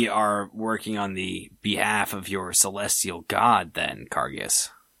that we are working on the behalf of your celestial god then, Cargus?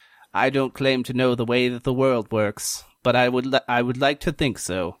 I don't claim to know the way that the world works, but I would like to think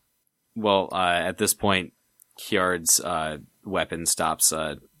so. Well, at this point, Kiard's weapon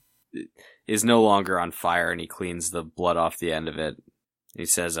is no longer on fire, and he cleans the blood off the end of it. He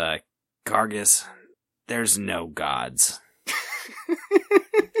says, Cargus, there's no gods.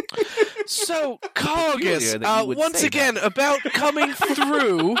 So, Cargus, once again, that. about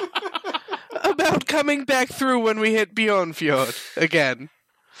coming back through when we hit Bjornfjord again.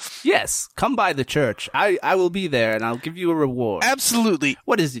 Yes, come by the church. I will be there, and I'll give you a reward. Absolutely.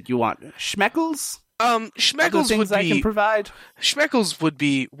 What is it you want? Schmeckles? Schmeckles things would be. I can provide. Schmeckles would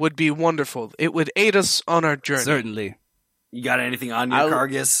be wonderful. It would aid us on our journey. Certainly. You got anything on your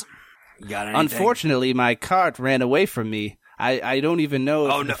Cargus? You got anything? Unfortunately, my cart ran away from me. I don't even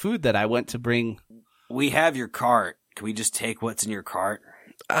know the food that I went to bring. We have your cart. Can we just take what's in your cart?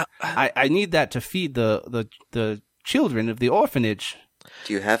 I need that to feed the children of the orphanage.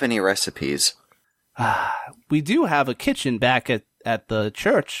 Do you have any recipes? We do have a kitchen back at the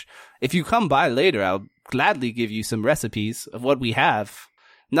church. If you come by later, I'll gladly give you some recipes of what we have.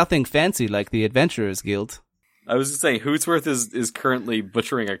 Nothing fancy like the Adventurers Guild. I was just saying, Hootsworth is currently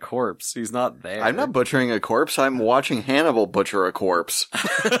butchering a corpse. He's not there. I'm not butchering a corpse. I'm watching Hannibal butcher a corpse.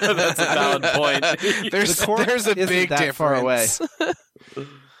 That's a valid point. There's a isn't big that difference. far away.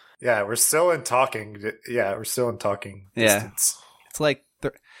 Yeah, we're still in talking. Yeah, we're still in talking distance. It's like,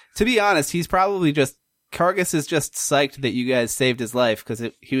 to be honest, he's probably Kargas is just psyched that you guys saved his life, because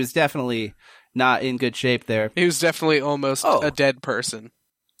he was definitely not in good shape there. He was definitely almost a dead person.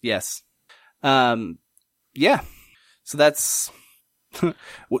 Yes. Yeah. So that's...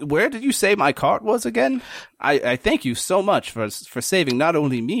 Where did you say my cart was again? I thank you so much for saving not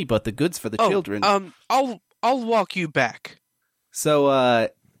only me, but the goods for the children. I'll walk you back. So,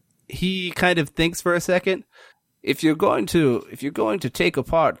 he kind of thinks for a second. If you're going to take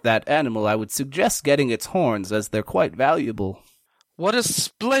apart that animal, I would suggest getting its horns, as they're quite valuable. What a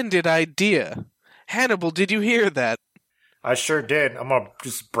splendid idea. Hannibal, did you hear that? I sure did. I'm gonna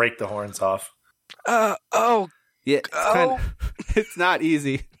just break the horns off. Yeah, it's not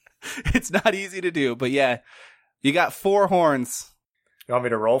easy. It's not easy to do, but yeah, you got 4 horns. You want me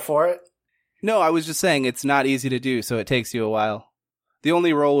to roll for it? No, I was just saying it's not easy to do, so it takes you a while. The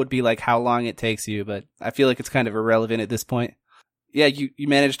only roll would be like how long it takes you, but I feel like it's kind of irrelevant at this point. Yeah, you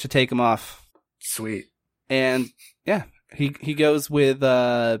managed to take them off. Sweet. And yeah, he goes with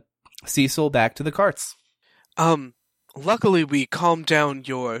Cecil back to the carts. Luckily we calmed down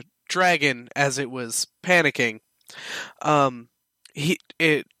your dragon as it was panicking. Our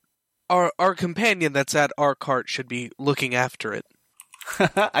companion that's at our cart should be looking after it.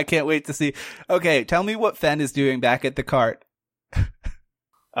 I can't wait to see. Okay, tell me what Fen is doing back at the cart.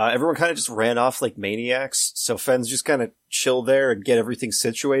 Everyone kind of just ran off like maniacs, so Fen's just kind of chill there and get everything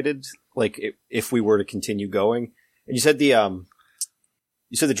situated, like if we were to continue going. And you said the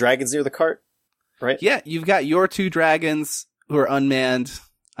dragon's near the cart, right? Yeah, you've got your 2 dragons who are unmanned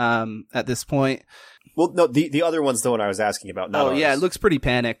at this point. Well, no, the other one's the one I was asking about. Not ours. Yeah, it looks pretty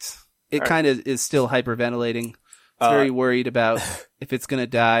panicked. It kind of is still hyperventilating. It's very worried about if it's going to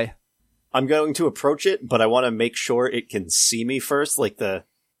die. I'm going to approach it, but I want to make sure it can see me first, like the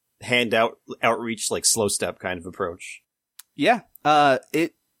hand outreach, like slow step kind of approach. Yeah.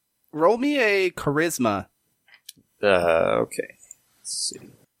 Roll me a charisma. Okay. Let's see.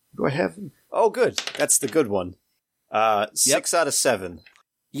 Do I have? Oh, good. That's the good one. 6 out of 7.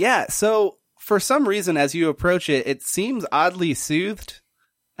 Yeah. So for some reason, as you approach it, it seems oddly soothed.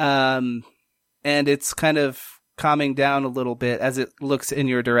 And it's kind of calming down a little bit as it looks in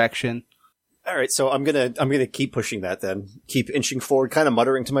your direction. All right, so I'm gonna keep pushing that then. Keep inching forward, kind of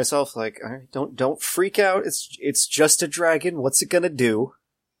muttering to myself, like, all right, don't freak out. It's just a dragon. What's it gonna do?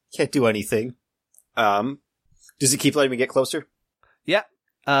 Can't do anything. Does it keep letting me get closer? Yeah.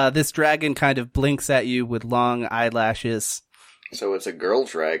 This dragon kind of blinks at you with long eyelashes. So it's a girl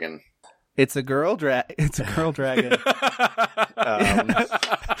dragon. It's a girl dragon.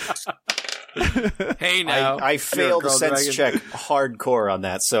 Hey, now I failed a sense check hardcore on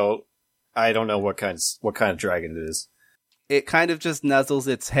that, so I don't know what kind of dragon it is. It kind of just nuzzles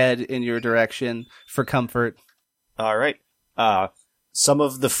its head in your direction for comfort. All right. Some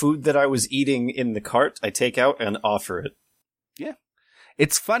of the food that I was eating in the cart, I take out and offer it. Yeah.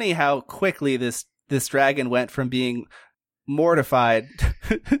 It's funny how quickly this dragon went from being mortified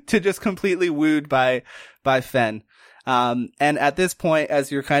to just completely wooed by Fen. And at this point,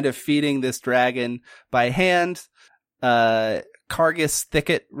 as you're kind of feeding this dragon by hand, Kargas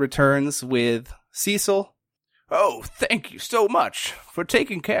Thicket returns with Cecil. Oh, thank you so much for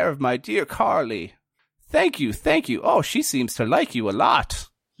taking care of my dear Carly. Thank you. Oh, she seems to like you a lot.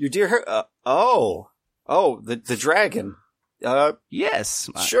 You dear her? The dragon. Yes.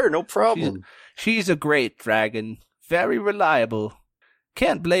 Sure, no problem. She's a great dragon. Very reliable.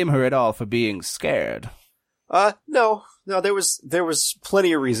 Can't blame her at all for being scared. No, there was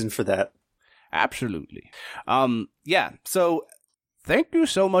plenty of reason for that. Absolutely. Yeah, so thank you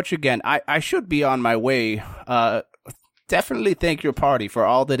so much again. I should be on my way. Definitely thank your party for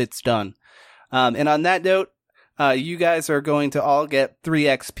all that it's done. And on that note, you guys are going to all get 3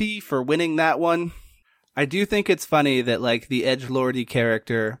 XP for winning that one. I do think it's funny that, like, the edgelordy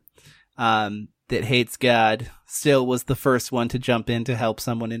character that hates God still was the first one to jump in to help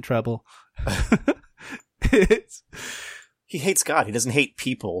someone in trouble. He hates God. He doesn't hate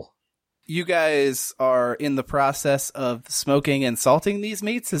people. You guys are in the process of smoking and salting these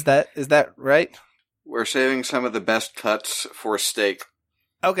meats. Is that right? We're saving some of the best cuts for steak.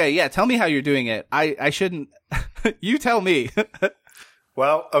 Okay, yeah. Tell me how you're doing it. I shouldn't. You tell me.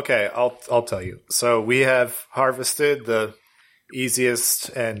 Well, okay, I'll tell you. So we have harvested the easiest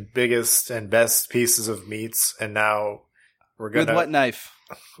and biggest and best pieces of meats, and now we're gonna With what knife?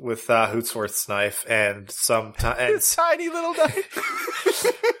 with Hootsworth's knife and some This tiny little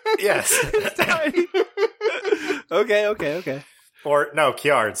knife. yes, Tiny. Okay. or no,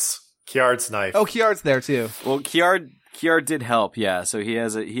 Kiard's knife. Oh, Kiard's there too. Well, Kiard did help, yeah. So he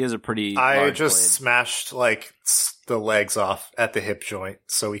has a pretty. I large just blade. smashed like the legs off at the hip joint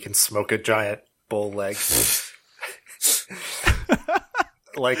so we can smoke a giant bull leg.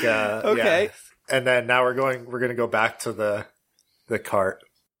 Like Okay. yeah. And then now we're gonna go back to the cart,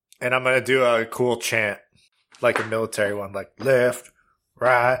 and I'm gonna do a cool chant, like a military one, like left,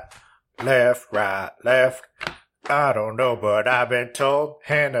 right, left, right, left. I don't know, but I've been told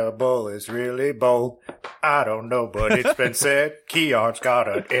Hannibal is really bold. I don't know, but it's been said Kiard's got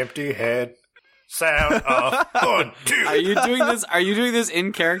an empty head. Sound off. 1, 2. Are you doing this? Are you doing this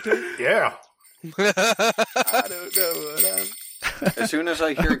in character? Yeah. I don't know what I'm... As soon as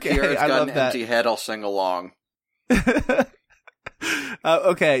I hear Okay, Kiara's I got love an that. empty head, I'll sing along.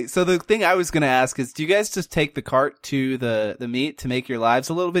 Okay, so the thing I was going to ask is, do you guys just take the cart to the meat to make your lives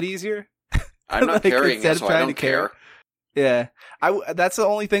a little bit easier? I'm not Like, carrying instead it, of so I trying don't to carry- care. Yeah, that's the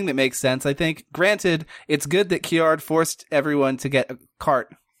only thing that makes sense, I think. Granted, it's good that Kiard forced everyone to get a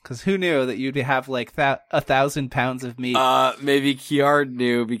cart, because who knew that you'd have like 1,000 pounds of meat? Maybe Kiard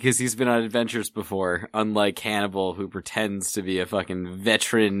knew because he's been on adventures before, unlike Hannibal, who pretends to be a fucking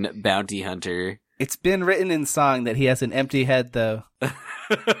veteran bounty hunter. It's been written in song that he has an empty head, though.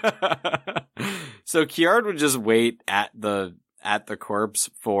 So Kiard would just wait at the corpse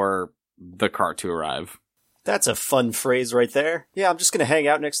for the cart to arrive. That's a fun phrase right there. Yeah, I'm just gonna hang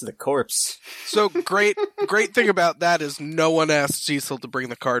out next to the corpse. So great thing about that is no one asked Cecil to bring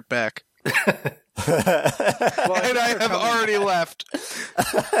the cart back. Well, And I have already left.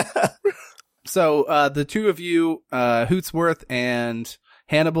 So the two of you, Hootsworth and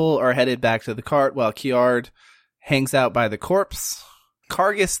Hannibal, are headed back to the cart while Kiard hangs out by the corpse.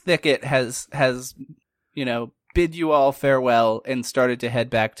 Cargus Thicket has bid you all farewell and started to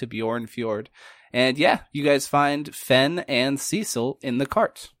head back to Bjornfjord. And yeah, you guys find Fen and Cecil in the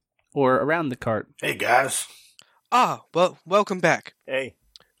cart, or around the cart. Hey guys, Ah, well, welcome back. Hey.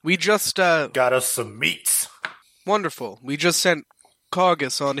 We just, got us some meats. wonderful. We just sent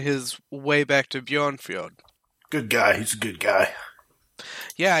Cargus on his way back to Bjornfjord. Good guy. He's a good guy.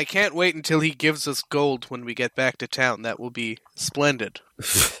 Yeah, I can't wait until he gives us gold when we get back to town. That will be splendid.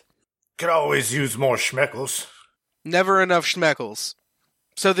 Could always use more schmeckles. Never enough schmeckles.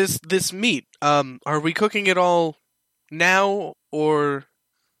 So this meat, are we cooking it all now, or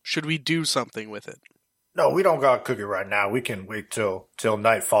should we do something with it? No, we don't gotta cook it right now. We can wait till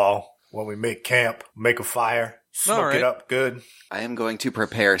nightfall when we make camp, make a fire, smoke All right. it up good. I am going to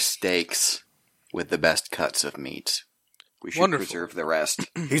prepare steaks with the best cuts of meat. We should Wonderful. preserve the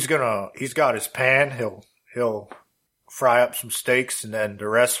rest. He's got his pan. He'll fry up some steaks, and then the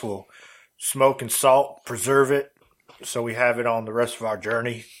rest will smoke and salt, preserve it, so we have it on the rest of our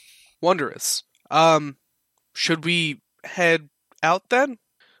journey. Wondrous. Should we head out then?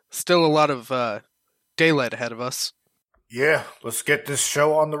 Still a lot of daylight ahead of us. Yeah, let's get this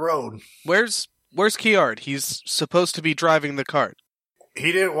show on the road. Where's Kiard? He's supposed to be driving the cart.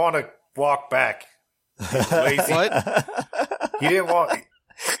 He didn't want to walk back. He's lazy. What? He didn't want.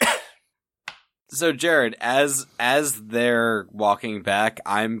 So Jared, as they're walking back,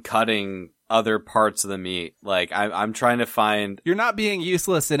 I'm cutting other parts of the meat. Like I'm trying to find. You're not being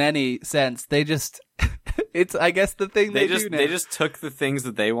useless in any sense. They just, it's, I guess, the thing they do now. They just took the things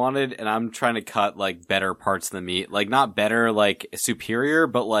that they wanted, and I'm trying to cut like better parts of the meat. Like not better, like superior,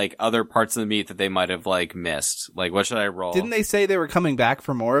 but like other parts of the meat that they might have like missed. Like what should I roll? Didn't they say they were coming back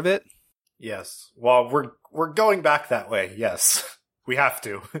for more of it? Yes. Well, we're going back that way. Yes, we have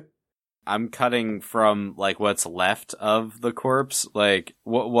to. I'm cutting from like what's left of the corpse. Like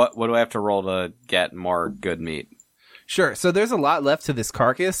what do I have to roll to get more good meat? Sure. So there's a lot left to this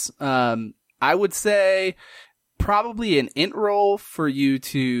carcass. I would say probably an int roll for you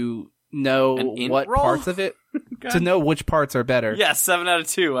to know An int what roll? parts of it, to know which parts are better. Yeah, 7 out of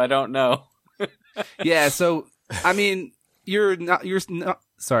 2. I don't know. Yeah. So, I mean, your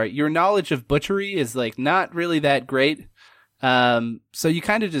knowledge of butchery is like not really that great. So you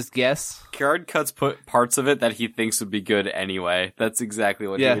kind of just guess. Kiard cuts parts of it that he thinks would be good anyway. That's exactly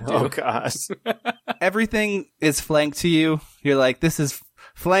what Yeah. he would do. Oh gosh. Everything is flank to you. You're like, this is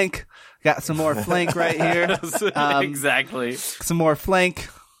flank. Got some more flank right here. Exactly. Some more flank.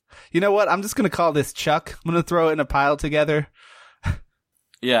 You know what? I'm just going to call this Chuck. I'm going to throw it in a pile together.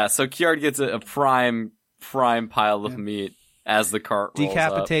 Yeah, so Kiard gets a prime pile of meat. as the cart rolls up.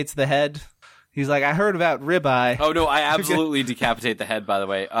 Decapitates the head. He's like, I heard about ribeye. Oh no, I absolutely decapitate the head, by the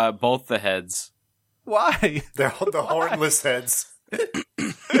way. Both the heads. Why? They're the hornless heads.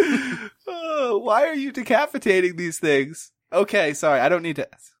 Why are you decapitating these things? Okay, sorry, I don't need to.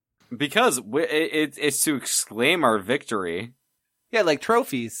 Because it's to exclaim our victory. Yeah, like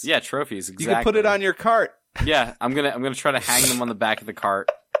trophies. Yeah, trophies, exactly. You can put it on your cart. Yeah, I'm gonna try to hang them on the back of the cart.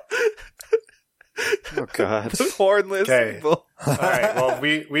 Oh God. The hornless people. All right. Well,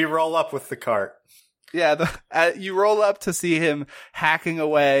 we roll up with the cart. Yeah, you roll up to see him hacking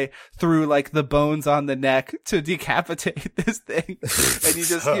away through like the bones on the neck to decapitate this thing, and you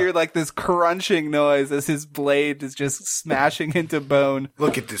just hear like this crunching noise as his blade is just smashing into bone.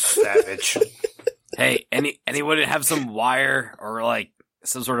 Look at this savage. Hey, anyone have some wire or like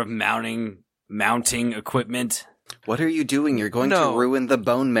some sort of mounting equipment? What are you doing? You're going No. to ruin the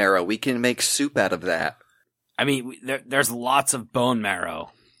bone marrow. We can make soup out of that. I mean, there's lots of bone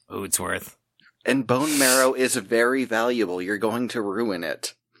marrow, Hootsworth. And bone marrow is very valuable. You're going to ruin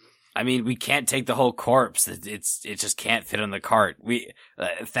it. I mean, we can't take the whole corpse. It just can't fit on the cart. We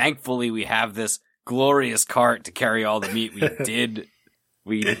thankfully we have this glorious cart to carry all the meat.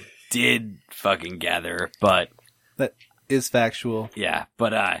 We did fucking gather, but That is factual. yeah,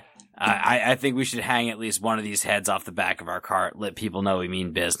 but I think we should hang at least one of these heads off the back of our cart. Let people know we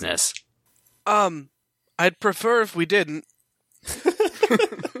mean business. I'd prefer if we didn't.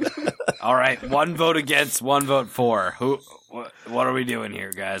 All right, one vote against, one vote for. What are we doing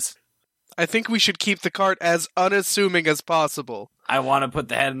here, guys? I think we should keep the cart as unassuming as possible. I want to put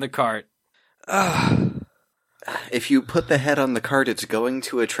the head in the cart. If you put the head on the cart, it's going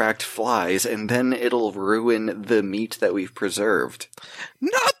to attract flies, and then it'll ruin the meat that we've preserved.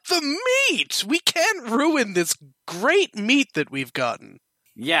 Not the meat! We can't ruin this great meat that we've gotten.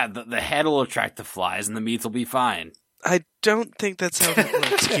 Yeah, the head will attract the flies, and the meat will be fine. I don't think that's how that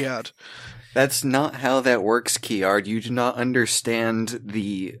works, Kiad. That's not how that works, Kiard. You do not understand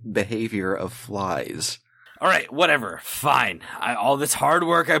the behavior of flies. All right, whatever. Fine. All this hard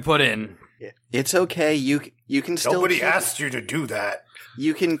work I put in. It's okay. You can still. Nobody asked you to do that.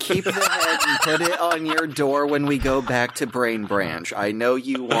 You can keep the head and put it on your door when we go back to Brain Branch. I know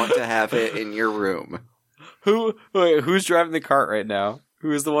you want to have it in your room. Who's driving the cart right now?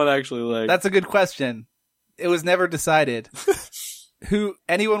 Who is the one actually like? That's a good question. It was never decided.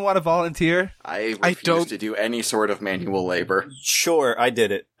 Anyone want to volunteer? I refuse to do any sort of manual labor. Sure, I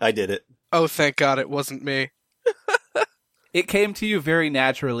did it. Oh, thank God it wasn't me. It came to you very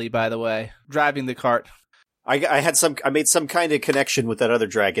naturally, by the way, driving the cart. I made some kind of connection with that other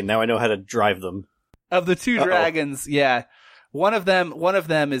dragon. Now I know how to drive them. Of the two dragons, yeah. One of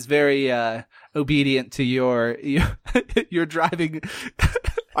them is very obedient to your driving.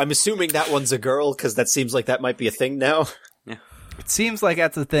 I'm assuming that one's a girl, because that seems like that might be a thing now. It seems like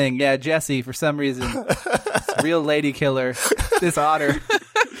that's a thing. Yeah, Jessie, for some reason. Real lady killer. This otter.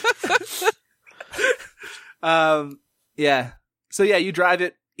 Yeah. So yeah, you drive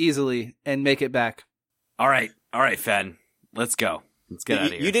it easily and make it back. All right, Fen. Let's go. Let's get out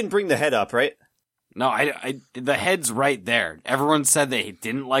of here. You didn't bring the head up, right? No, the head's right there. Everyone said they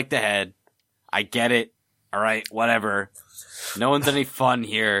didn't like the head. I get it. All right, whatever. No one's any fun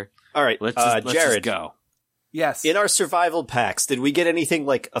here. All right, let's just Jared, go. Yes. In our survival packs, did we get anything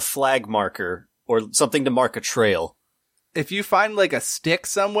like a flag marker or something to mark a trail? If you find like a stick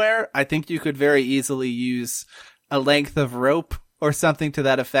somewhere, I think you could very easily use a length of rope or something to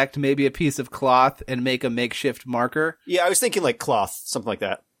that effect, maybe a piece of cloth, and make a makeshift marker. Yeah, I was thinking like cloth, something like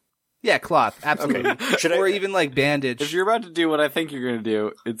that. Yeah, cloth, absolutely. Okay. Or even like bandage. If you're about to do what I think you're going to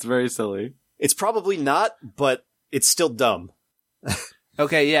do, it's very silly. It's probably not, but it's still dumb.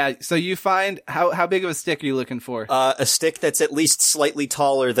 Okay, yeah. So you find how big of a stick are you looking for? A stick that's at least slightly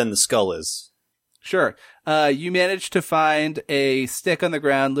taller than the skull is. Sure. You managed to find a stick on the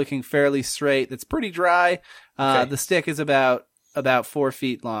ground looking fairly straight. That's pretty dry. Okay. The stick is about 4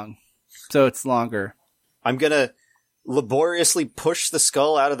 feet long. So it's longer. I'm gonna laboriously push the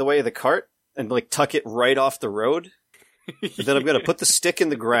skull out of the way of the cart and like tuck it right off the road. And then I'm gonna put the stick in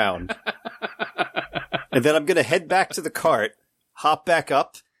the ground. And then I'm gonna head back to the cart, hop back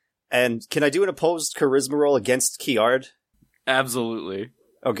up, and can I do an opposed charisma roll against Kiard? Absolutely.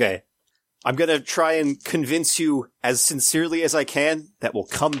 Okay. I'm gonna try and convince you as sincerely as I can that we'll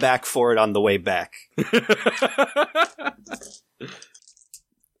come back for it on the way back.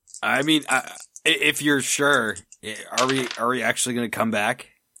 I mean, if you're sure, are we actually going to come back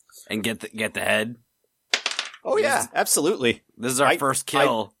and get the head? Oh yeah, absolutely. This is our first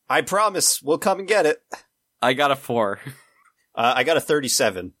kill. I promise we'll come and get it. I got a 4. I got a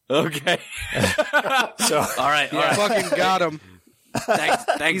 37. Okay. So all right. Fucking got him. Thanks,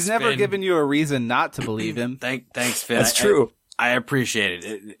 He's never Finn. given you a reason not to believe him. Thanks, Finn. that's true. I appreciate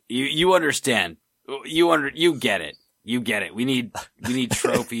it. You understand. You get it. You get it. We need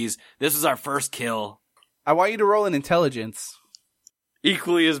trophies. This is our first kill. I want you to roll an intelligence.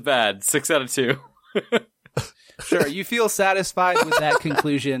 Equally as bad. 6 out of 2. Sure, you feel satisfied with that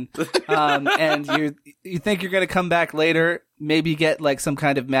conclusion, and you think you're going to come back later, maybe get like some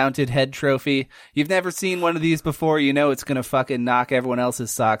kind of mounted head trophy. You've never seen one of these before, you know it's going to fucking knock everyone else's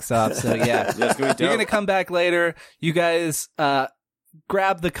socks off. So yeah, That's gonna be you're going to dope. come back later. You guys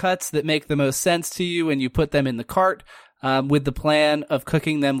grab the cuts that make the most sense to you, and you put them in the cart with the plan of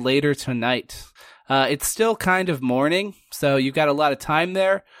cooking them later tonight. It's still kind of morning, so you've got a lot of time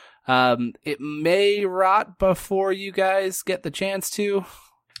there. It may rot before you guys get the chance to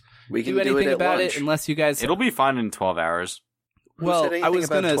We can do do anything it at about lunch. it, unless you guys. It'll be fine in 12 hours. Who well, said I anything was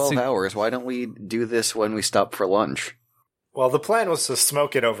about gonna 12 hours. Why don't we do this when we stop for lunch? Well, the plan was to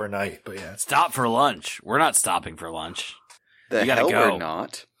smoke it overnight, but yeah. Stop for lunch. We're not stopping for lunch. The You gotta hell go. we're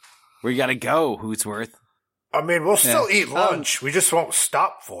not. We gotta go, Hootsworth. I mean, we'll still Yeah. eat lunch. We just won't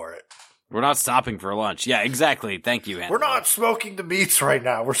stop for it. We're not stopping for lunch. Yeah, exactly. Thank you, Hannibal. We're not smoking the meats right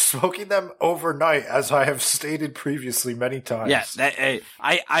now. We're smoking them overnight, as I have stated previously many times. Yeah,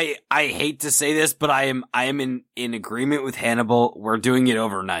 I hate to say this, but I am in agreement with Hannibal. We're doing it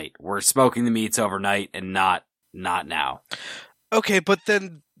overnight. We're smoking the meats overnight and not now. Okay, but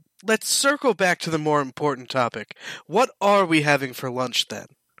then let's circle back to the more important topic. What are we having for lunch then?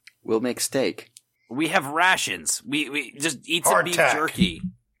 We'll make steak. We have rations. We just eat some beef Hardtack. jerky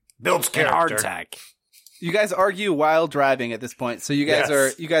Builds and character. hardtack. You guys argue while driving at this point, so you guys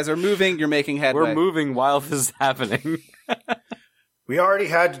Yes. are moving. You're making headway. We're moving while this is happening. We already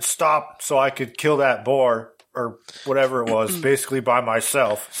had to stop so I could kill that boar, or whatever it was, basically by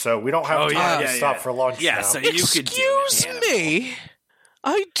myself. So we don't have Oh, time yeah, to yeah, stop yeah. for lunch Yeah, now. so you could do it, Excuse Hannibal. me?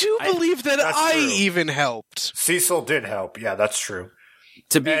 I do believe that that's I true. even helped. Cecil did help. Yeah, that's true.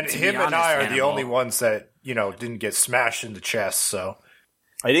 To be And to him be and honest, I are the Hannibal, only ones that, didn't get smashed in the chest, so.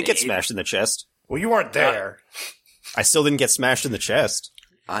 I didn't get smashed in the chest. Well, you weren't there. I still didn't get smashed in the chest.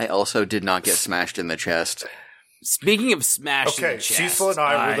 I also did not get smashed in the chest. Speaking of smashed in Okay, the chest, Cecil and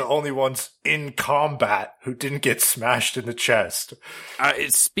I were the only ones in combat who didn't get smashed in the chest.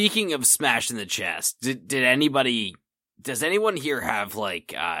 Speaking of smashed in the chest, did anybody? Does anyone here have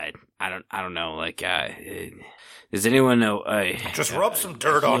like I don't know like does anyone know? Just rub some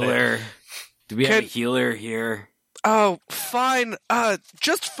dirt on it. healer? Do we have a Can- healer here? Oh, fine.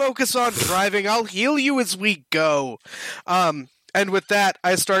 Just focus on driving. I'll heal you as we go. And with that,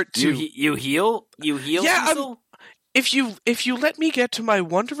 I start to. You heal? You heal? Yeah, Cecil? If you let me get to my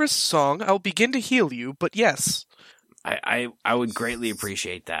wondrous song, I'll begin to heal you. But yes, I would greatly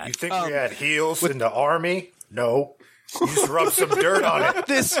appreciate that. You think we had heels in the army? No. You just rub some dirt on it.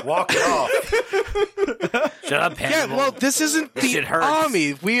 this. Walk it off. Shut up, Yeah, Hannibal. well, this isn't This the shit hurts.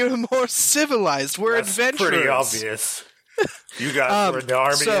 army. We are more civilized. We're That's adventurers. pretty obvious. You guys were in the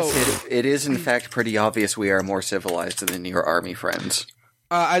army. so- It is, in fact, pretty obvious we are more civilized than your army friends.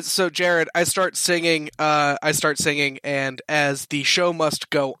 So Jared, I start singing, and as the show must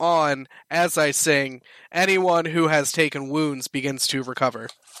go on, as I sing, anyone who has taken wounds begins to recover.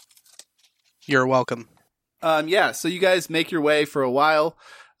 You're welcome. Yeah, so you guys make your way for a while,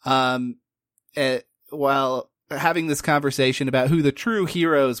 while having this conversation about who the true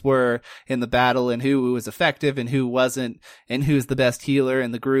heroes were in the battle and who was effective and who wasn't, and who's the best healer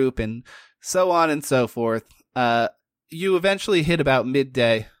in the group, and so on and so forth. You eventually hit about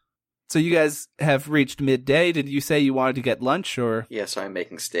midday. So you guys have reached midday. Did you say you wanted to get lunch, or? Yes, I'm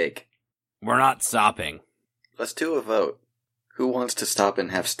making steak. We're not stopping. Let's do a vote. Who wants to stop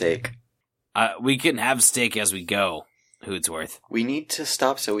and have steak? We can have steak as we go, Hootsworth. We need to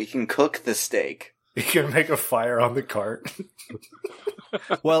stop so we can cook the steak. You can make a fire on the cart.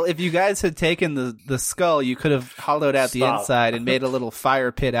 Well, if you guys had taken the skull, you could have hollowed out the Stop. inside and made a little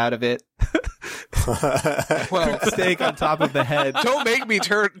fire pit out of it. Well, Steak on top of the head. don't make me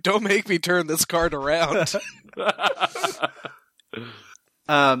turn this card around.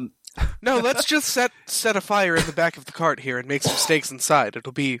 No, let's just set a fire in the back of the cart here and make some steaks inside.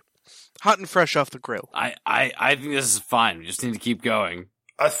 It'll be hot and fresh off the grill. I think this is fine. We just need to keep going.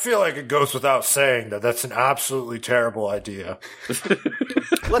 I feel like it goes without saying that that's an absolutely terrible idea.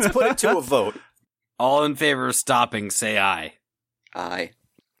 Let's put it to a vote. All in favor of stopping, say aye. Aye.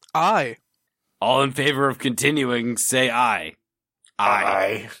 Aye. All in favor of continuing, say aye.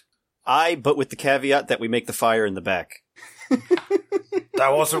 Aye. But with the caveat that we make the fire in the back.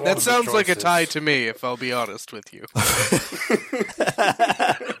 That wasn't one That of the sounds like a choices. tie to me, if I'll be honest with you.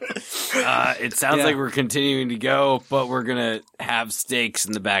 It sounds Yeah. like we're continuing to go, but we're gonna have stakes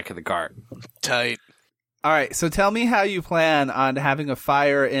in the back of the cart. Tight. All right, so tell me how you plan on having a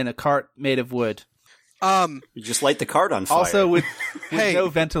fire in a cart made of wood. You just light the cart on fire. Also with Hey, no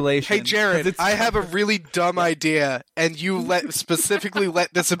ventilation. Hey, 'cause Jared, it's- I have a really dumb idea, and you specifically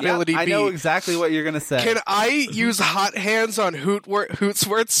let this Yeah, ability I be. know exactly what you're going to say. Can I use hot hands on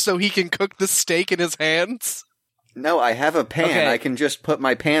Hootsworth so he can cook the steak in his hands? No, I have a pan. Okay. I can just put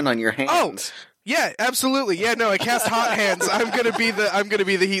my pan on your hands. Yeah, absolutely. Yeah, no, I cast hot hands. I'm gonna be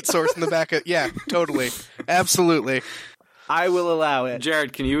the heat source in the back of. Yeah, totally, absolutely. I will allow it.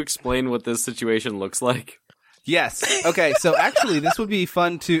 Jared, can you explain what this situation looks like? Yes. Okay, so actually this would be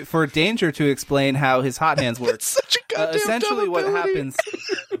fun for Danger to explain how his hot hands work. It's such a goddamn Essentially dumb what ability. happens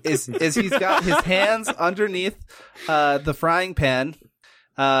is he's got his hands underneath the frying pan.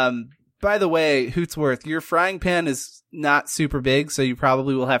 By the way, Hootsworth, your frying pan is not super big, so you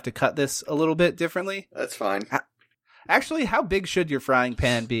probably will have to cut this a little bit differently. That's fine. Actually, how big should your frying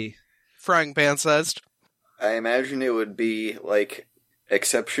pan be? Frying pan sized. I imagine it would be, like,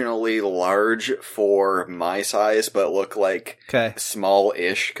 exceptionally large for my size, but look like Okay.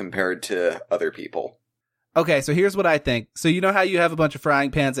 small-ish compared to other people. Okay, so here's what I think. So you know how you have a bunch of frying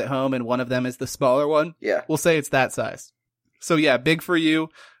pans at home and one of them is the smaller one? Yeah. We'll say it's that size. So yeah, big for you,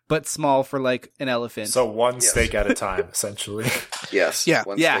 but small for like an elephant. So one Yes. steak at a time, essentially. Yes. Yeah.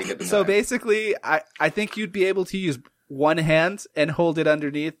 One yeah. steak at a So time. basically, I think you'd be able to use one hand and hold it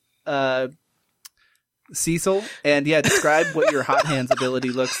underneath Cecil, and yeah, describe what your hot hands ability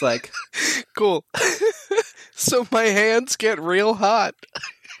looks like. Cool. So my hands get real hot.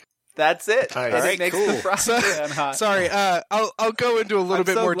 That's it. Nice. And Alright, it makes cool. the frying So- pan hot. Sorry, I'll go into a little I'm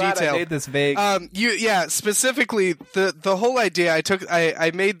bit so more glad detail. I made this vague. Specifically the whole idea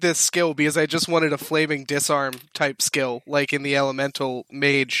I made this skill because I just wanted a flaming disarm type skill like in the elemental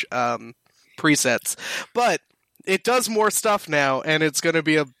mage presets. But it does more stuff now and it's going to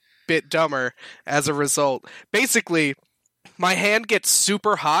be a bit dumber as a result. Basically, my hand gets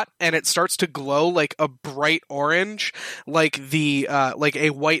super hot and it starts to glow like a bright orange, like a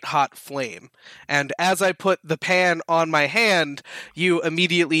white hot flame. And as I put the pan on my hand, you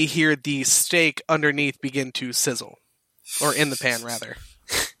immediately hear the steak underneath begin to sizzle, or in the pan rather.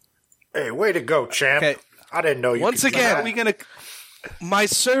 Hey, way to go, champ. Okay. I didn't know you Once could do again, How are we gonna? My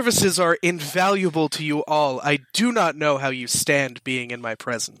services are invaluable to you all. I do not know how you stand being in my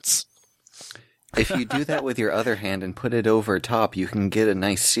presence. If you do that with your other hand and put it over top, you can get a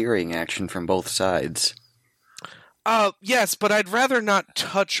nice searing action from both sides. Yes, but I'd rather not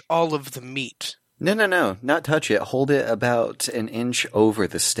touch all of the meat. No, not touch it. Hold it about an inch over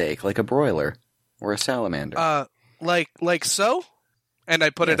the steak, like a broiler or a salamander. Like so? And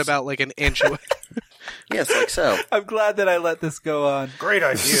I put it Yes. about like an inch away. Yes, like so. I'm glad that I let this go on. Great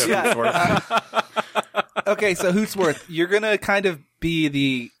idea. Yeah. Hootsworth. Okay, so Hootsworth, you're gonna kind of be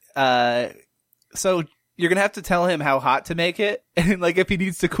the so you're gonna have to tell him how hot to make it, and like if he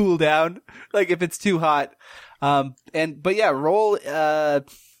needs to cool down, like if it's too hot. But yeah, roll.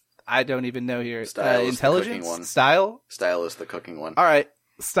 I don't even know here. Style is the cooking Intelligence, one. style. Style is the cooking one. All right,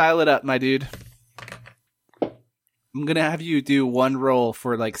 style it up, my dude. I'm gonna have you do one roll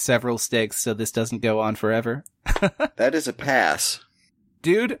for like several steaks, so this doesn't go on forever. That is a pass.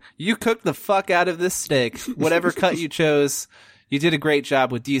 Dude, you cooked the fuck out of this steak. Whatever cut you chose, you did a great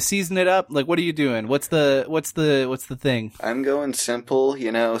job with. Do you season it up? Like, what are you doing? What's the thing? I'm going simple,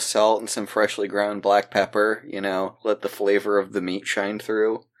 salt and some freshly ground black pepper, let the flavor of the meat shine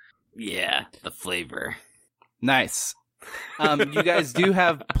through. Yeah, the flavor. Nice. You guys do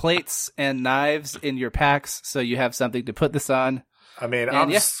have plates and knives in your packs, so you have something to put this on. I mean, And I'm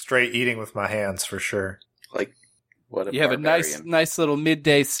yeah. straight eating with my hands for sure. Like, what a You have barbarian. a nice little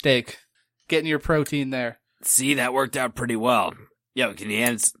midday steak. Getting your protein there. See, that worked out pretty well. Yo, can you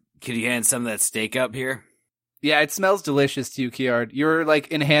hand some of that steak up here? Yeah, it smells delicious to you, Kiard. Your like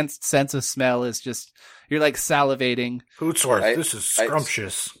enhanced sense of smell is just you're like salivating. Hootsworth, this is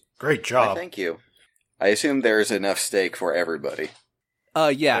scrumptious. Great job. Thank you. I assume there's enough steak for everybody.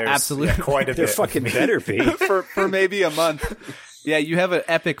 Yeah, There's, absolutely. yeah, quite a There bit. fucking better be. for maybe a month. Yeah, you have an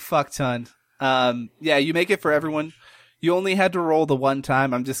epic fuck ton. Yeah, you make it for everyone. You only had to roll the one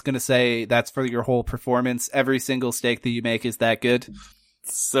time. I'm just gonna say that's for your whole performance. Every single steak that you make is that good.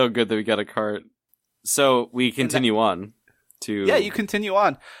 So good that we got a cart. So we continue on to... Yeah, you continue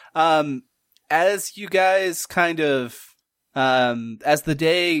on. As you guys kind of, as the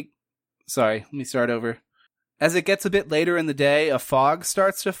day, sorry, let me start over. As it gets a bit later in the day, a fog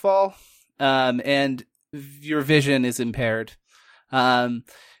starts to fall, and your vision is impaired.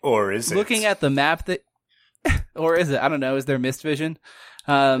 Or is it? Looking at the map that, or is it? I don't know. Is there mist vision?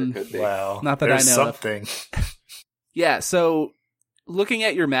 Could be. Well, Not that I there's know of. something. Yeah. So looking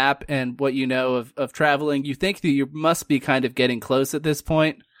at your map and what you know of traveling, you think that you must be kind of getting close at this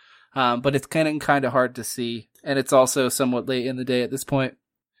point. But it's kind of hard to see. And it's also somewhat late in the day at this point.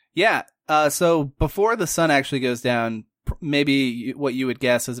 Yeah. So before the sun actually goes down, maybe what you would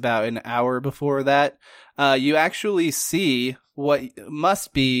guess is about an hour before that, you actually see what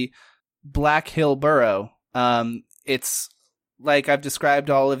must be Black Hill Burrow. It's like I've described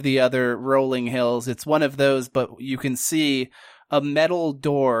all of the other rolling hills. It's one of those, but you can see a metal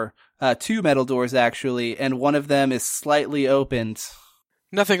door, 2 metal doors actually, and one of them is slightly opened.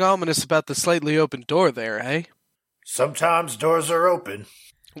 Nothing ominous about the slightly open door there, eh? Sometimes doors are open.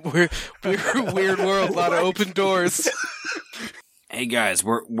 We're a weird world, a lot of open doors. Hey guys,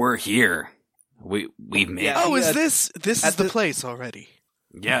 we're here. We've made Yeah. Oh, At is this is the place already?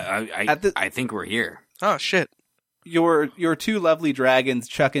 Yeah, I think we're here. Oh shit. Your 2 lovely dragons,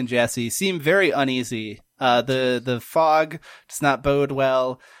 Chuck and Jesse, seem very uneasy. The fog does not bode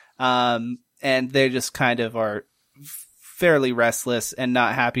well, and they just kind of are fairly restless and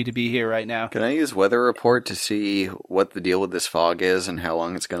not happy to be here right now. Can I use weather report to see what the deal with this fog is and how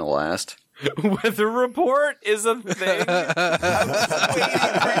long it's going to last? Weather report is a thing. I was waiting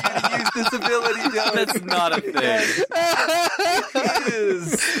for you to use this ability, Dylan. That's not a thing. It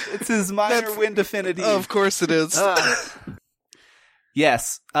is. It's his minor wind affinity. Of course it is.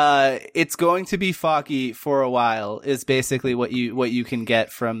 Yes, it's going to be foggy for a while. Is basically what you can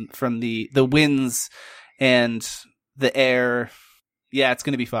get from the winds and the air. Yeah, it's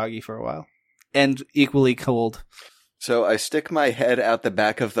going to be foggy for a while, and equally cold. So I stick my head out the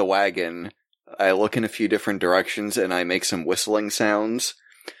back of the wagon, I look in a few different directions, and I make some whistling sounds.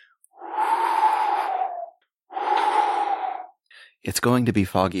 It's going to be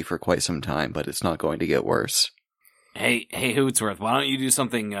foggy for quite some time, but it's not going to get worse. Hey, Hootsworth, why don't you do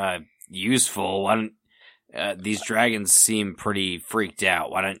something useful? Why don't these dragons seem pretty freaked out?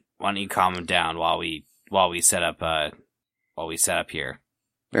 Why don't you calm them down while we set up here?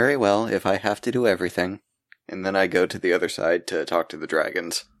 Very well, if I have to do everything. And then I go to the other side to talk to the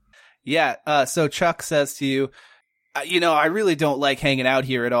dragons. Yeah. So Chuck says to you, I really don't like hanging out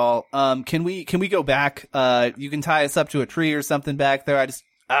here at all. Can we go back? You can tie us up to a tree or something back there.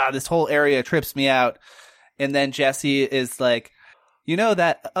 This whole area trips me out. And then Jesse is like,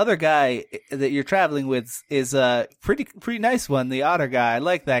 that other guy that you're traveling with is a pretty nice one. The otter guy. I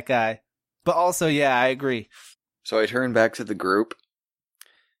like that guy. But also, yeah, I agree. So I turn back to the group.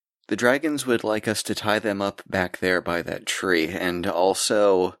 The dragons would like us to tie them up back there by that tree. And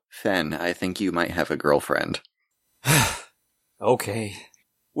also, Fen, I think you might have a girlfriend. Okay.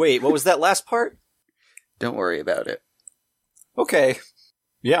 Wait, what was that last part? Don't worry about it. Okay.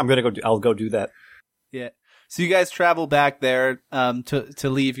 Yeah, I'll go do that. Yeah. So you guys travel back there to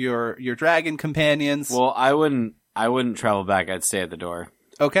leave your dragon companions. Well, I wouldn't travel back. I'd stay at the door.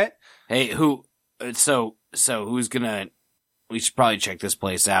 Okay. Hey, so who's gonna? We should probably check this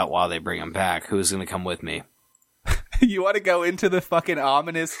place out while they bring them back. Who's gonna come with me? You want to go into the fucking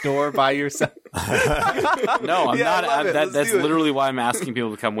ominous door by yourself? No, I'm Yeah, not. I love it. Let's That's do it. literally why I'm asking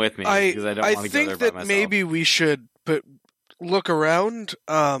people to come with me, because I don't want to go think there by that myself. maybe we should look around.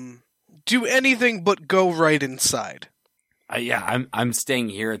 Do anything but go right inside. I'm staying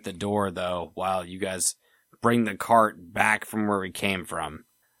here at the door though while you guys bring the cart back from where we came from.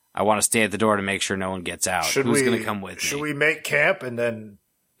 I want to stay at the door to make sure no one gets out. Who's going to come with me? Should we make camp and then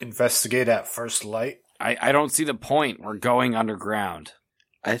investigate at first light? I don't see the point. We're going underground.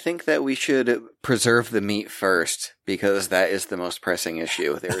 I think that we should preserve the meat first, because that is the most pressing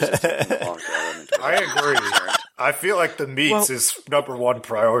issue. There is a certain longer element to it. I agree. I feel like the meats is number one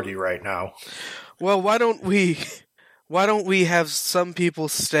priority right now. Well, why don't we have some people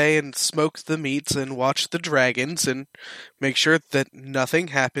stay and smoke the meats and watch the dragons and make sure that nothing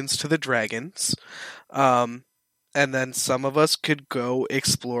happens to the dragons. And then some of us could go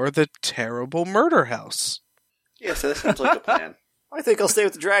explore the terrible murder house. Yeah, so that sounds like a plan. I think I'll stay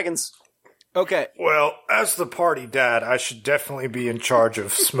with the dragons. Okay. Well, as the party dad, I should definitely be in charge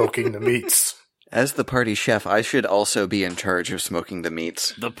of smoking the meats. As the party chef, I should also be in charge of smoking the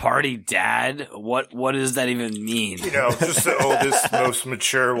meats. The party dad? What does that even mean? Just the oldest, most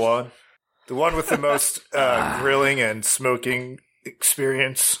mature one. The one with the most grilling and smoking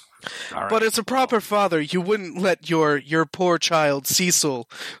experience. All right. But as a proper father, you wouldn't let your poor child Cecil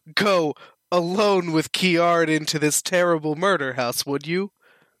go alone with Kiard into this terrible murder house, would you?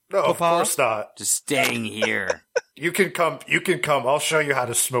 No, of Papa? course not. Just staying here. You can come. I'll show you how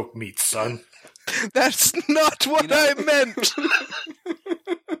to smoke meat, son. That's not what I meant!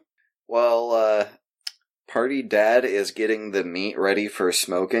 Well, Party Dad is getting the meat ready for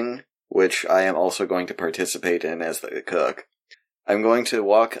smoking, which I am also going to participate in as the cook. I'm going to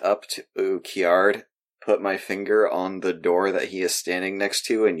walk up to Kiard, put my finger on the door that he is standing next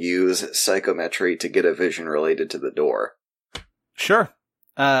to, and use psychometry to get a vision related to the door. Sure.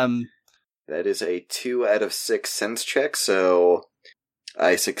 That is a 2 out of 6 sense check, so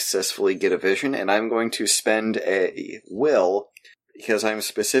I successfully get a vision, and I'm going to spend a will, because I'm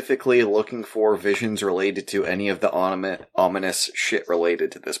specifically looking for visions related to any of the ominous shit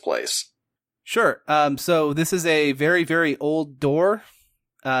related to this place. Sure. So this is a very, very old door.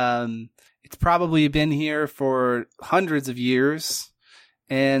 It's probably been here for hundreds of years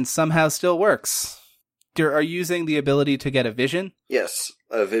and somehow still works. Are you using the ability to get a vision? Yes,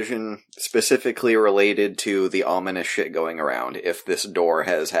 a vision specifically related to the ominous shit going around, if this door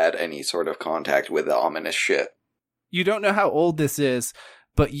has had any sort of contact with the ominous shit. You don't know how old this is,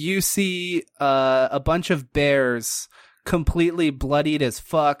 but you see a bunch of bears completely bloodied as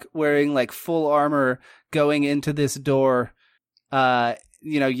fuck, wearing like full armor, going into this door,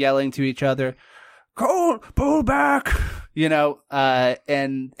 yelling to each other, pull back,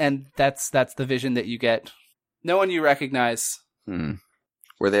 and that's the vision that you get. No one you recognize.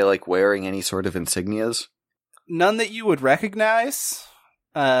 Were they like wearing any sort of insignias? None that you would recognize,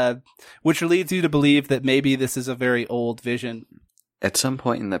 which leads you to believe that maybe this is a very old vision. At some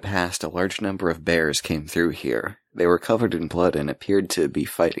point in the past, a large number of bears came through here. They were covered in blood and appeared to be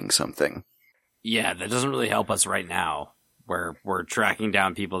fighting something. Yeah, that doesn't really help us right now. We're tracking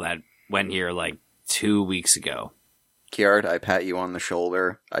down people that went here like 2 weeks ago. Kiard, I pat you on the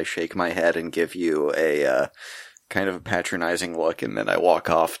shoulder, I shake my head and give you a kind of a patronizing look, and then I walk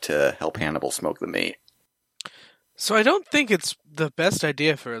off to help Hannibal smoke the meat. So I don't think it's the best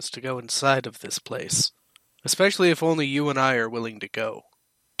idea for us to go inside of this place. Especially if only you and I are willing to go.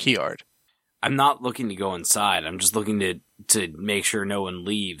 Kiard. I'm not looking to go inside. I'm just looking to make sure no one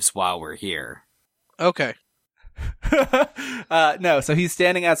leaves while we're here. Okay. No, so he's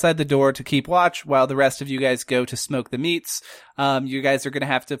standing outside the door to keep watch while the rest of you guys go to smoke the meats. You guys are going to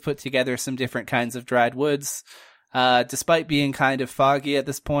have to put together some different kinds of dried woods. Despite being kind of foggy at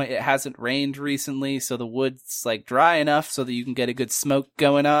this point, it hasn't rained recently, so the wood's like dry enough so that you can get a good smoke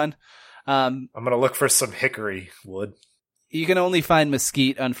going on. I'm going to look for some hickory wood. You can only find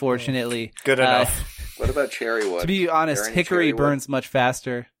mesquite, unfortunately. Good enough. What about cherry wood? To be honest, hickory burns much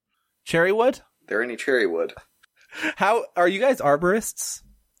faster. Cherry wood? There any cherry wood? How are you guys arborists?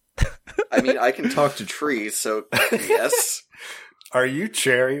 I mean, I can talk to trees, so yes. Are you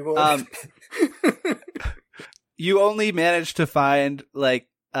cherry wood? You only managed to find like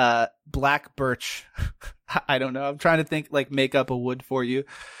black birch. I don't know. I'm trying to think, like, make up a wood for you.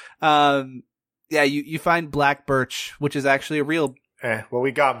 Yeah, you find black birch, which is actually a real... Well,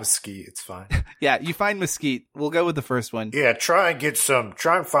 we got mesquite. It's fine. Yeah, you find mesquite. We'll go with the first one. Yeah, try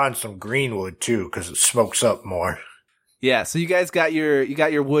and find some greenwood, too, because it smokes up more. Yeah, so you guys got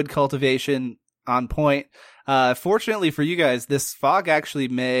your wood cultivation on point. Fortunately for you guys, this fog actually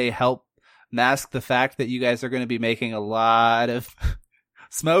may help mask the fact that you guys are going to be making a lot of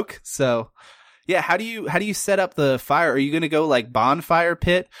smoke. So... yeah, how do you set up the fire? Are you going to go like bonfire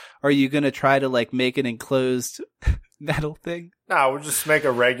pit? Or are you going to try to like make an enclosed metal thing? No, we'll just make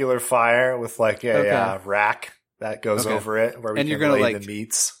a regular fire with like a rack that goes over it where we can lay the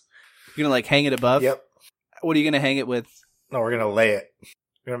meats. You're going to like hang it above? Yep. What are you going to hang it with? No, we're going to lay it.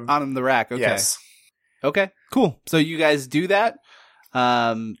 On the rack, okay. Yes. Okay, cool. So you guys do that.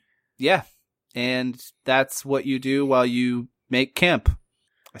 Yeah. And that's what you do while you make camp,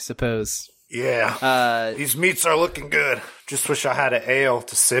 I suppose. Yeah, these meats are looking good. Just wish I had an ale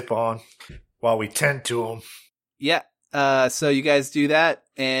to sip on while we tend to them. Yeah, so you guys do that,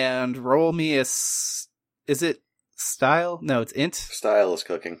 and roll me is it style? No, it's int. Style is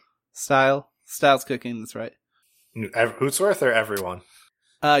cooking. Style's cooking, that's right. Hootsworth or everyone?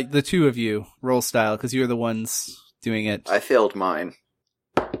 The two of you, roll style, because you're the ones doing it. I failed mine.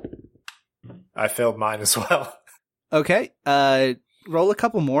 I failed mine as well. Okay, roll a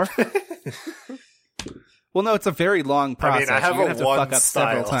couple more. Well, no, it's a very long process. I mean, I have You're gonna a one fuck up style,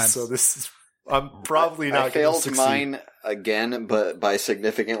 several times. so this is... I'm probably not going to succeed. I failed mine again, but by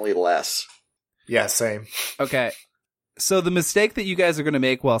significantly less. Yeah, same. Okay. So the mistake that you guys are going to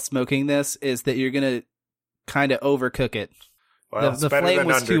make while smoking this is that you're going to kind of overcook it. Well, the flame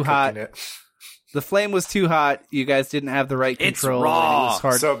was too hot. The flame was too hot. You guys didn't have the right control. It's raw. And it was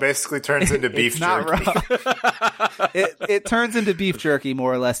hard. So it basically turns into beef jerky. Not raw. It turns into beef jerky,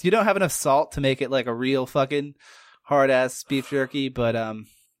 more or less. You don't have enough salt to make it like a real fucking hard-ass beef jerky, but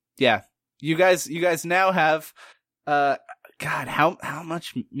yeah. You guys now have God, how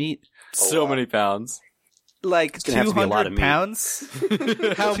much meat? So many pounds. Like gonna have to be a lot of 200 meat.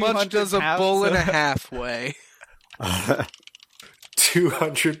 pounds? How much 200 does a pounds bull and a of- half weigh?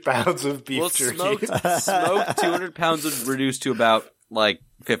 200 pounds of beef Well, jerky. smoked 200 pounds would reduce to about like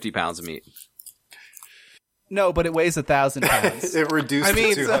 50 pounds of meat. No, but it weighs 1,000 pounds. It reduced I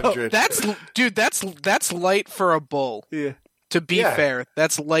mean, to 200. that's light for a bull. Yeah. To be Yeah. fair,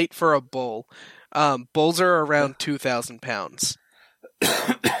 that's light for a bull. Bulls are around 2,000 pounds.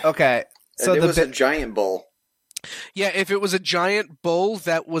 Okay. So and it the was a giant bull. Yeah, if it was a giant bull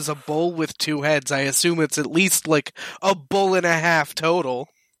that was a bull with two heads, I assume it's at least like a bull and a half total.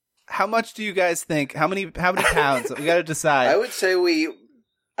 how much do you guys think? How many pounds? We got to I decide. would say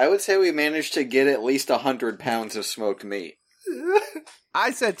we managed to get at least 100 pounds of smoked meat.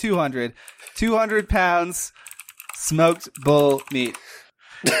 I said 200. 200 pounds smoked bull meat.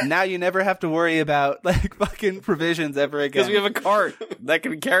 Now you never have to worry about like fucking provisions ever again. Because we have a cart that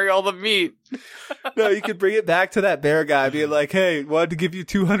can carry all the meat. No, you could bring it back to that bear guy, being like, "Hey, wanted to give you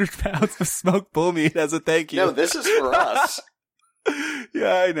 200 pounds of smoked bull meat as a thank you." No, this is for us.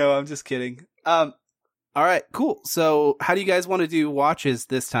 Yeah, I know. I'm just kidding. All right, cool. So, how do you guys want to do watches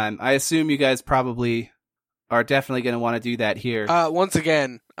this time? I assume you guys probably are definitely going to want to do that here. Once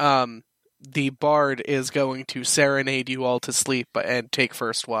again, the bard is going to serenade you all to sleep and take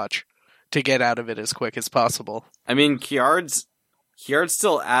first watch to get out of it as quick as possible. I mean, Kiard's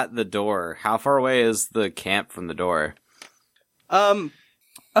still at the door. How far away is the camp from the door?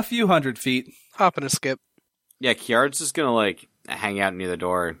 A few 100 feet. Hop and a skip. Yeah, Kiard's just gonna like hang out near the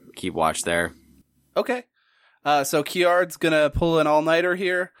door, keep watch there. Okay. So Kiard's gonna pull an all-nighter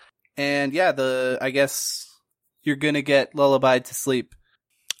here, and yeah, I guess you're gonna get lullabied to sleep.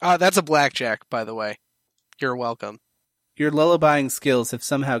 That's a blackjack, by the way. You're welcome. Your lullabying skills have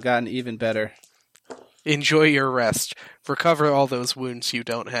somehow gotten even better. Enjoy your rest. Recover all those wounds you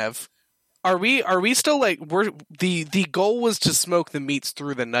don't have. Are we still like the goal was to smoke the meats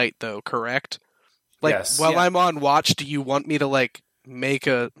through the night though, correct? Like Yes. while Yeah. I'm on watch, do you want me to like make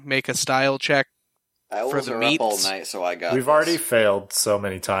a style check? Owls the are up all meats? night, so I got We've this. already failed so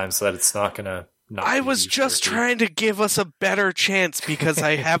many times that it's not gonna not I be was beef just jerky. trying to give us a better chance because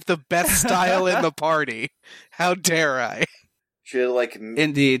I have the best style in the party. How dare I?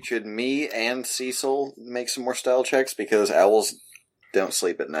 Indeed. Should me and Cecil make some more style checks because owls don't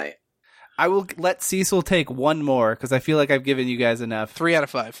sleep at night? I will let Cecil take one more because I feel like I've given you guys enough. 3 out of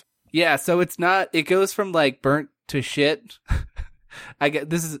 5. Yeah, so it goes from like burnt to shit.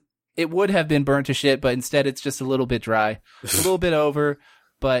 It would have been burnt to shit, but instead it's just a little bit dry. A little bit over,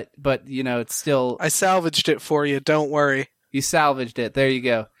 but you know, it's still, I salvaged it for you. Don't worry. you salvaged it. There you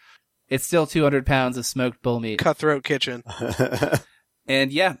go. It's still 200 pounds of smoked bull meat. Cutthroat Kitchen.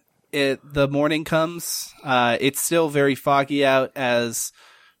 And yeah, the morning comes. It's still very foggy out, as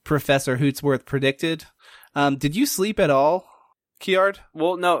Professor Hootsworth predicted. Did you sleep at all, Kiard?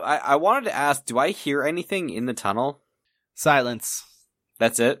 Well, no, I wanted to ask, do I hear anything in the tunnel? Silence.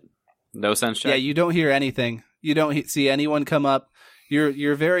 That's it? No sense check? Yeah, you don't hear anything. You don't see anyone come up.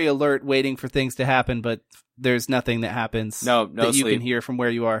 You're very alert, waiting for things to happen, but there's nothing that happens. No that you sleep. can hear from where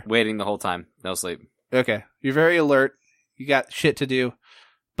you are. Waiting the whole time. No sleep. Okay, you're very alert. You got shit to do.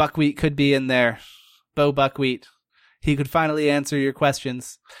 Buckwheat could be in there. Bo Buckwheat. He could finally answer your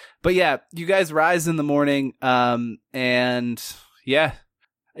questions. But yeah, you guys rise in the morning, and yeah,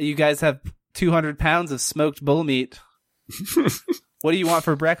 you guys have 200 pounds of smoked bull meat. What do you want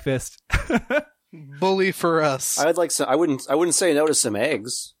for breakfast? Bully for us. I'd like some. I wouldn't say no to some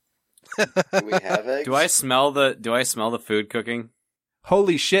eggs. Do we have eggs? Do I smell the food cooking?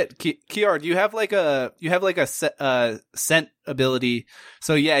 Holy shit, Kiard, you have like a scent ability.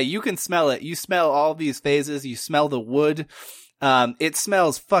 So yeah, you can smell it. You smell all these phases. You smell the wood. It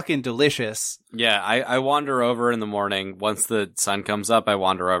smells fucking delicious. Yeah, I wander over in the morning. Once the sun comes up, I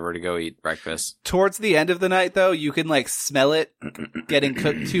wander over to go eat breakfast. Towards the end of the night, though, you can like smell it getting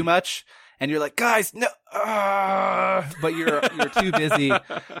cooked too much, and you're like, guys, no, but you're too busy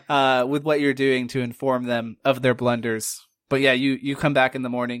with what you're doing to inform them of their blunders. But yeah, you come back in the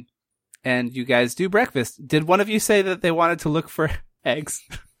morning, and you guys do breakfast. Did one of you say that they wanted to look for eggs?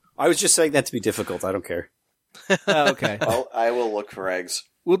 I was just saying that to be difficult. I don't care. Oh, okay. I will look for eggs.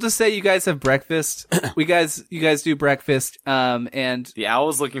 We'll just say you guys have breakfast. You guys do breakfast, and The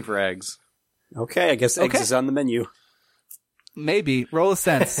owl's looking for eggs. Okay, I guess eggs Okay. is on the menu. maybe roll a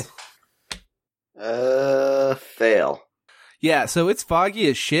sense. Fail. Yeah, so it's foggy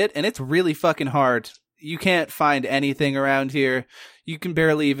as shit, and it's really fucking hard. You can't find anything around here. You can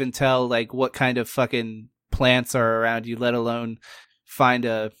barely even tell like what kind of fucking plants are around you, let alone find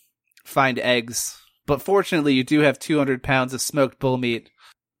a find eggs. But fortunately, you do have 200 pounds of smoked bull meat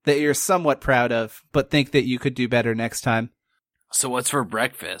that you're somewhat proud of, but think that you could do better next time. So what's for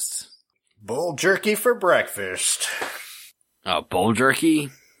breakfast? Bull jerky for breakfast. Bull jerky?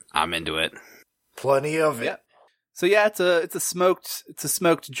 I'm into it. Plenty of it. Yeah. So yeah, it's a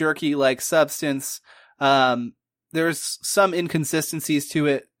smoked jerky like substance. There's some inconsistencies to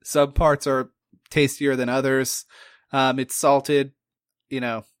it. Some parts are tastier than others. It's salted.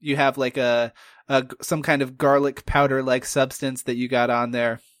 You have like some kind of garlic powder like substance that you got on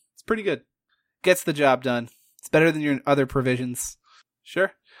there. It's pretty good. Gets the job done. It's better than your other provisions.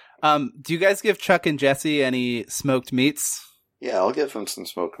 Sure. Do you guys give Chuck and Jesse any smoked meats? Yeah, I'll give them some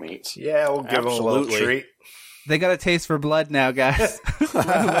smoked meats. Yeah, we'll give them a little Absolutely. treat. They got a taste for blood now, guys. By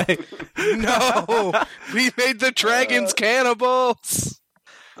the way. No, we made the dragons cannibals.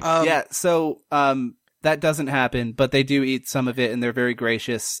 Yeah, so that doesn't happen, but they do eat some of it, and they're very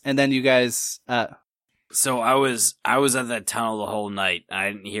gracious. And then you guys, So I was at that tunnel the whole night. I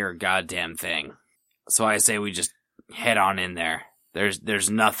didn't hear a goddamn thing. So I say we just head on in there.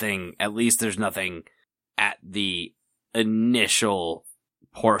 There's nothing, at least there's nothing at the initial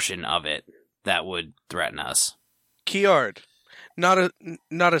portion of it that would threaten us. Kiard, not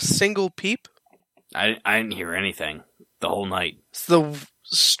a single peep. I didn't hear anything the whole night. It's the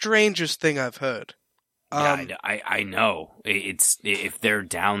strangest thing I've heard. Yeah, I know. If they're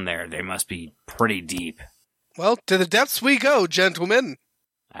down there, they must be pretty deep. Well, to the depths we go, gentlemen.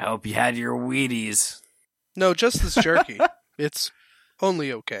 I hope you had your Wheaties. No, just this jerky. It's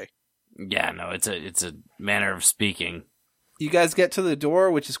only okay. Yeah, no, it's a manner of speaking. you guys get to the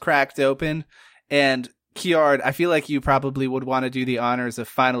door, which is cracked open, and Kiard, I feel like you probably would want to do the honors of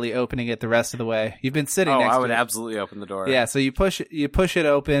finally opening it the rest of the way. You've been sitting next I to would it. absolutely open the door. Yeah, so you push it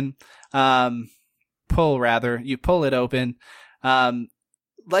open, pull it open.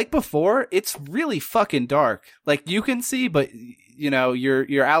 Like before, it's really fucking dark. Like you can see, but you know,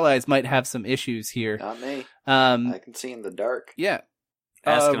 your allies might have some issues here. Not me. I can see in the dark. Yeah.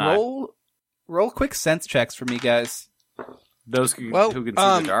 Ask and I. Roll quick sense checks for me, guys. Those who Well, can see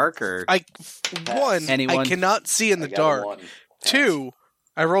the dark, or I Anyone? cannot see in the I got a dark. 1. 2,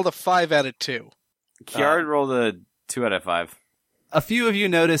 I rolled a 5 out of 2. Kiard rolled a 2 out of 5. A few of you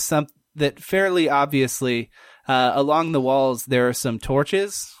notice that fairly obviously along the walls there are some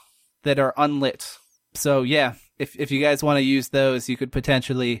torches that are unlit. So yeah, if you guys want to use those, you could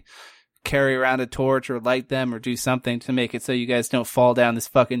potentially carry around a torch or light them or do something to make it so you guys don't fall down this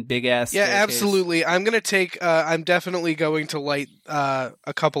fucking big ass Yeah, staircase. absolutely. I'm gonna take. I'm definitely going to light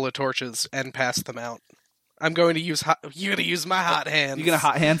a couple of torches and pass them out. I'm going to use. You're gonna use my hot hands. You gonna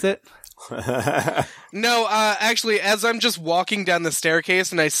hot hands it? No, actually, as I'm just walking down the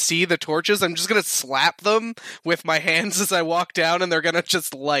staircase and I see the torches, I'm just gonna slap them with my hands as I walk down, and they're gonna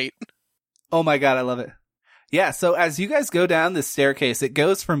just light. Oh my god, I love it. Yeah, so as you guys go down this staircase, it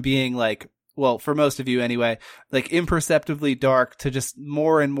goes from being like, well, for most of you anyway, like imperceptibly dark to just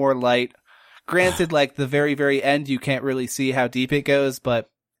more and more light. Granted, like the very, very end, you can't really see how deep it goes, but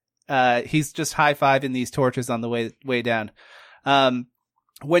he's just high-fiving these torches on the way down.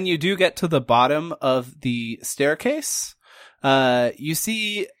 When you do get to the bottom of the staircase, you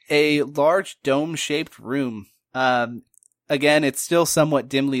see a large dome-shaped room. Again, it's still somewhat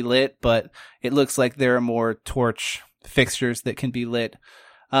dimly lit, but it looks like there are more torch fixtures that can be lit.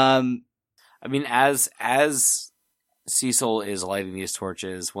 I mean, as Cecil is lighting these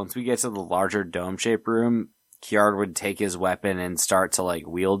torches, once we get to the larger dome-shaped room, Kiard would take his weapon and start to like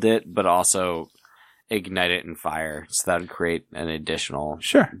wield it, but also ignite it in fire. So that would create an additional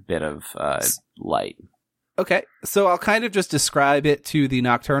bit of light. Okay, so I'll kind of just describe it to the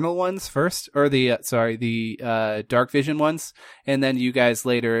nocturnal ones first, or the dark vision ones, and then you guys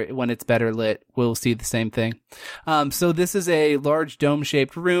later, when it's better lit, will see the same thing. So this is a large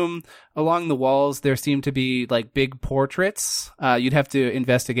dome-shaped room. Along the walls, there seem to be like big portraits. You'd have to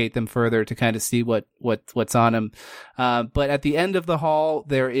investigate them further to kind of see what's on them. But at the end of the hall,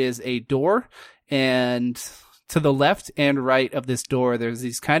 there is a door, and to the left and right of this door, there's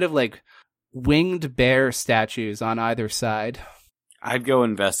these kind of like winged bear statues on either side. I'd go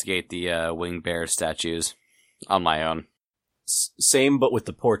investigate the winged bear statues on my own. Same, but with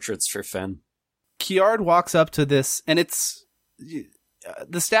the portraits for Fen. Kiard walks up to this, and it's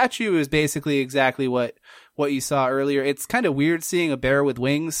the statue is basically exactly what you saw earlier. It's kind of weird seeing a bear with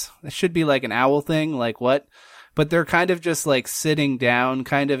wings. It should be like an owl thing, like what? But they're kind of just like sitting down,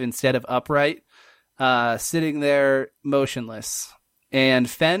 kind of instead of upright, sitting there motionless. And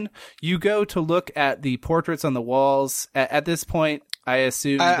Fen, you go to look at the portraits on the walls. At this point, I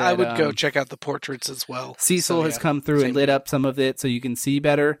assume that I would go check out the portraits as well. Cecil So, has yeah, come through and same lit thing. up some of it so you can see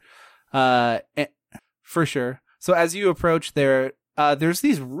better. For sure. So as you approach there, there's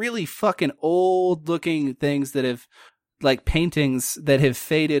these really fucking old looking things that have, like, paintings that have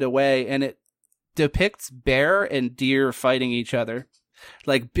faded away, and it depicts bear and deer fighting each other.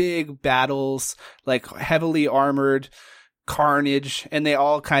 Like big battles, like heavily armored carnage, and they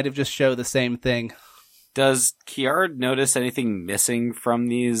all kind of just show the same thing. Does Kiard notice anything missing from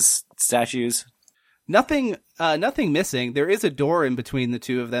these statues? Nothing missing. There is a door in between the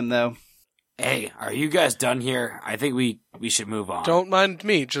two of them, though. Hey, are you guys done here? I think we should move on. Don't mind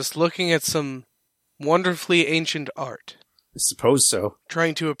me, just looking at some wonderfully ancient art. I suppose so.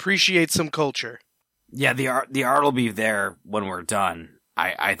 Trying to appreciate some culture. Yeah, the art will be there when we're done.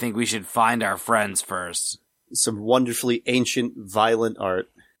 I think we should find our friends first. Some wonderfully ancient, violent art.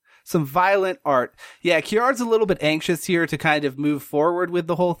 Some violent art. Yeah, Kiard's a little bit anxious here to kind of move forward with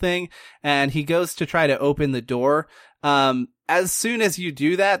the whole thing, and he goes to try to open the door. As soon as you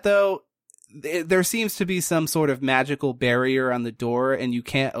do that, though, there seems to be some sort of magical barrier on the door, and you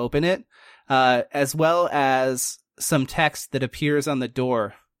can't open it, as well as some text that appears on the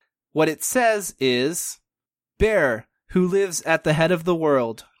door. What it says is, "Bear, who lives at the head of the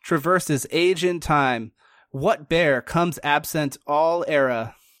world, traverses age and time. What bear comes absent all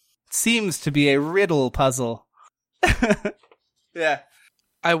era?" Seems to be a riddle puzzle. Yeah.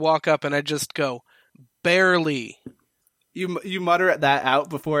 I walk up and I just go, barely. You mutter that out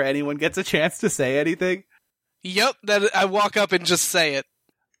before anyone gets a chance to say anything? Yep, that I walk up and just say it.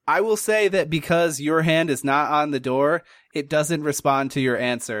 I will say that because your hand is not on the door, it doesn't respond to your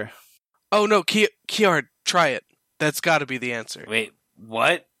answer. Oh no, Kiard, try it. That's gotta be the answer. Wait,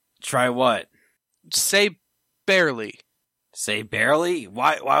 what? Try what? Say barely. Say barely?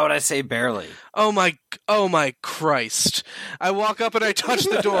 Why would I say barely? Oh my Christ. I walk up and I touch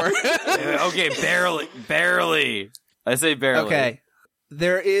the door. Okay, barely. I say barely. Okay.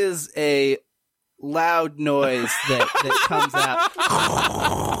 There is a loud noise that comes out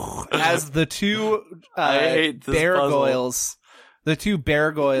as the two gargoyles, the two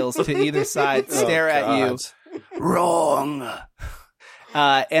gargoyles to either side stare at you. Wrong.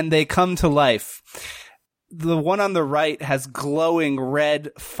 And they come to life. The one on the right has glowing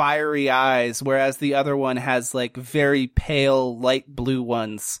red, fiery eyes, whereas the other one has, like, very pale, light blue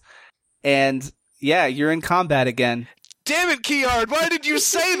ones. And, yeah, you're in combat again. Damn it, Kiard, why did you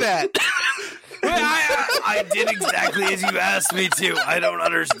say that? I did exactly as you asked me to. I don't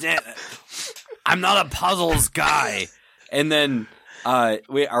understand. I'm not a puzzles guy. And then,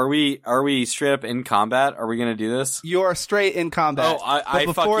 wait, are we straight up in combat? Are we gonna do this? You're straight in combat. Oh, but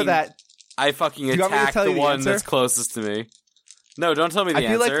before that, I fucking you want me to attack tell the you the one answer? that's closest to me. No, don't tell me the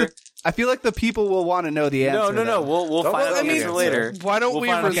answer. I feel like the people will want to know the answer. No. though. We'll find out the answer later. Why don't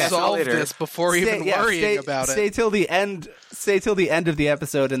we resolve this before even worrying about it? Stay till the end. Stay till the end of the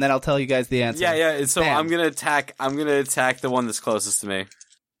episode, and then I'll tell you guys the answer. Yeah. So Bam. I'm gonna attack the one that's closest to me.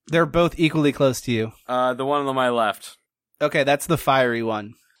 They're both equally close to you. The one on my left. Okay, that's the fiery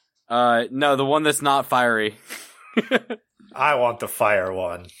one. No, the one that's not fiery. I want the fire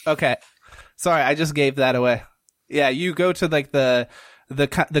one. Okay, sorry, I just gave that away. Yeah, you go to like the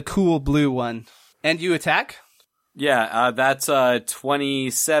cool blue one, and you attack. Yeah, that's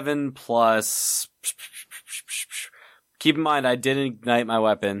 27 plus. Keep in mind, I didn't ignite my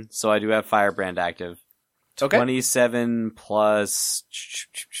weapon, so I do have Firebrand active. Okay. 27 plus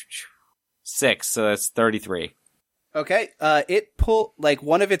 6, so that's 33. Okay. It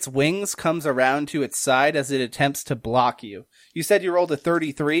one of its wings comes around to its side as it attempts to block you. You said you rolled a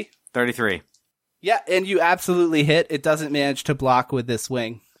 33? 33. Yeah, and you absolutely hit. It doesn't manage to block with this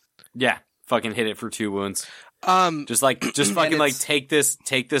wing. Yeah, fucking hit it for 2 wounds. Just fucking like take this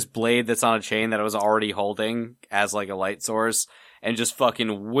blade that's on a chain that I was already holding as like a light source and just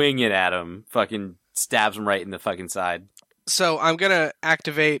fucking wing it at him. Fucking stabs him right in the fucking side. So I'm gonna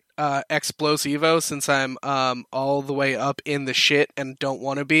activate Explosivo since I'm all the way up in the shit and don't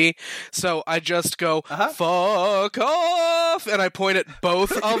want to be. So I just go fuck off, and I point at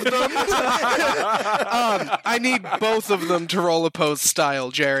both of them. I need both of them to roll opposed style,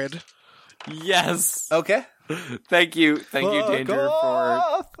 Jared. Yes. Okay. Thank you, Danger,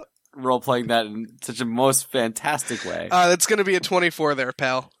 for role-playing that in such a most fantastic way. That's going to be a 24 there,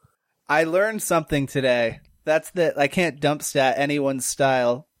 pal. I learned something today. That's that I can't dump stat anyone's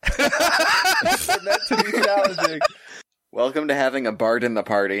style. It's meant to be challenging. Welcome to having a bard in the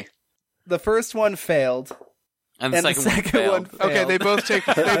party. The first one failed. And the second one failed. Okay, they both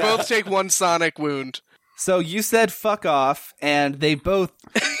take one sonic wound. So you said fuck off, and the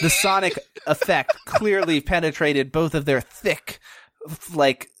sonic effect clearly penetrated both of their thick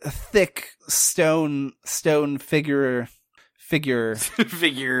stone figure.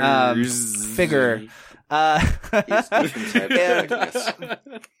 Figures. Figure.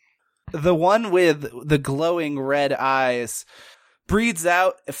 The one with the glowing red eyes breathes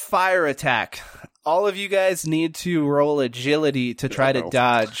out a fire attack. All of you guys need to roll agility to try to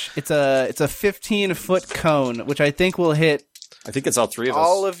dodge. It's a 15-foot cone, which I think will hit. I think it's all three of us.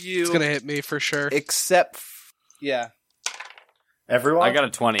 All of you. It's gonna hit me for sure. Except, Everyone? I got a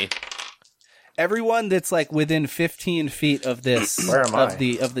 20. everyone that's like within 15 feet of this. Where am I?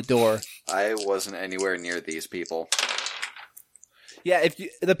 of the door. I wasn't anywhere near these people. Yeah,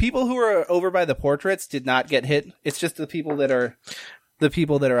 the people who are over by the portraits did not get hit. It's just the people that are up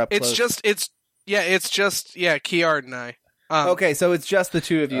It's close. it's just Kiard and I. Okay, so it's just the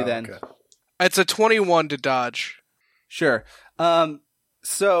two of you then. Okay. It's a 21 to dodge. Sure.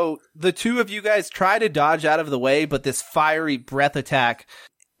 So the two of you guys try to dodge out of the way, but this fiery breath attack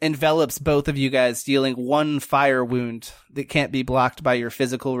envelops both of you guys, dealing one fire wound that can't be blocked by your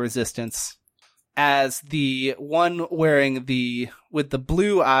physical resistance. As the one with the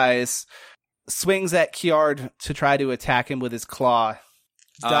blue eyes swings at Kiard to try to attack him with his claw.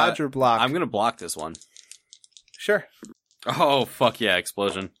 Dodge or block? I'm going to block this one. Sure. Oh, fuck yeah,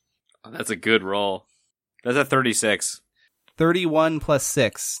 explosion. Oh, that's a good roll. That's a 36. 31 plus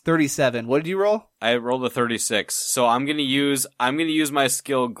 6. 37. What did you roll? I rolled a 36. So I'm going to use my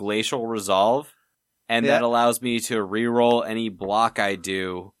skill Glacial Resolve, and that allows me to reroll any block I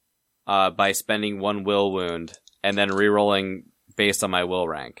do by spending one will wound, and then rerolling based on my will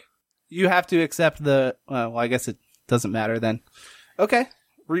rank. You have to accept well, I guess it doesn't matter then. Okay.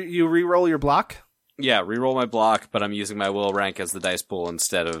 You reroll your block? Yeah, reroll my block, but I'm using my will rank as the dice pool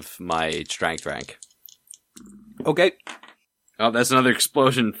instead of my strength rank. Okay. Oh, that's another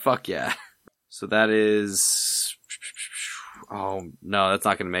explosion. Fuck yeah. So that is... Oh, no, that's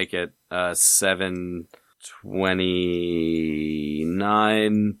not going to make it.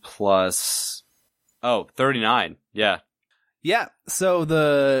 729 plus... Oh, 39. Yeah. Yeah, so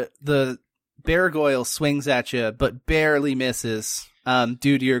the Beargoyle swings at you, but barely misses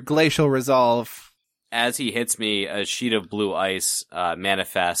due to your Glacial Resolve. As he hits me, a sheet of blue ice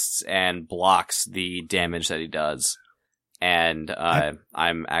manifests and blocks the damage that he does. And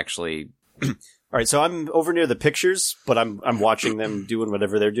I'm actually... All right, so I'm over near the pictures, but I'm watching them doing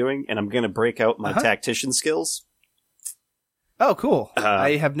whatever they're doing, and I'm going to break out my tactician skills. Oh, cool.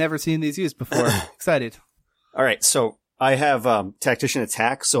 I have never seen these used before. Excited. All right, so I have tactician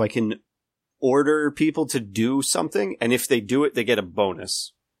attack, so I can order people to do something, and if they do it, they get a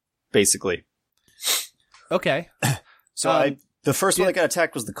bonus, basically. Okay. So the first one that got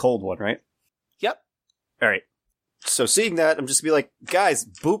attacked was the cold one, right? Yep. All right. So seeing that, I'm just going to be like, guys,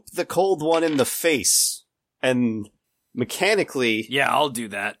 boop the cold one in the face. And mechanically... Yeah, I'll do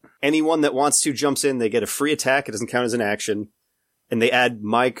that. Anyone that wants to jumps in, they get a free attack. It doesn't count as an action. And they add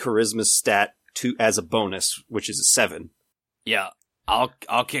my charisma stat as a bonus, which is a 7. Yeah, I'll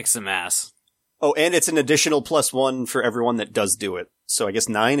kick some ass. Oh, and it's an additional +1 for everyone that does do it. So I guess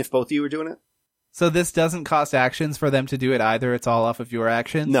 9 if both of you are doing it? So this doesn't cost actions for them to do it either. It's all off of your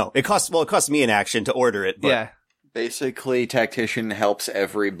action? No, it costs me an action to order it. But yeah. Basically, tactician helps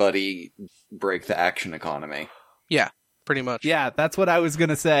everybody break the action economy. Yeah, pretty much. Yeah, that's what I was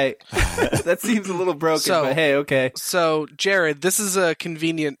going to say. That seems a little broken, but hey, okay. So, Jared, this is a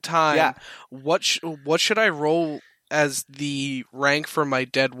convenient time. Yeah. What should I roll as the rank for my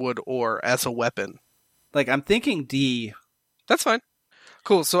Deadwood ore as a weapon? Like, I'm thinking D. That's fine.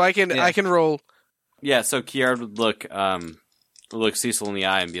 Cool, so I can roll... Yeah, so Kiard would look Cecil in the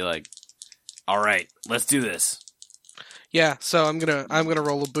eye and be like, "All right, let's do this." Yeah, so I'm gonna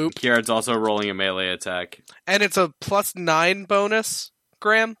roll a boop. Kiard's also rolling a melee attack, and it's a +9 bonus.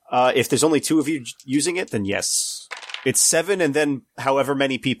 Graham, if there's only 2 of you using it, then yes, it's 7, and then however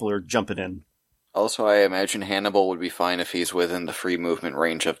many people are jumping in. Also, I imagine Hannibal would be fine if he's within the free movement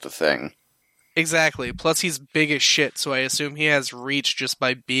range of the thing. Exactly. Plus, he's big as shit, so I assume he has reach just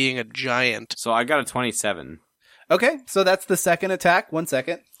by being a giant. So I got a 27. Okay, so that's the second attack. 1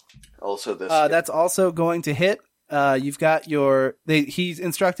 second. Also, this that's also going to hit. You've got he's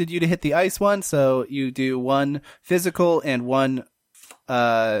instructed you to hit the ice one, so you do 1 physical and 1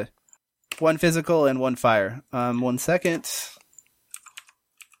 physical and 1 fire. 1 second.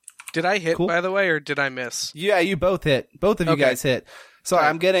 Did I hit, cool. by the way, or did I miss? Yeah, you both hit. Both of you guys hit. Sorry,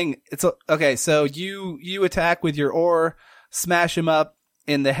 I'm getting okay. So you attack with your ore, smash him up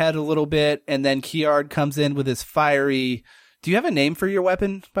in the head a little bit, and then Kiard comes in with his fiery. Do you have a name for your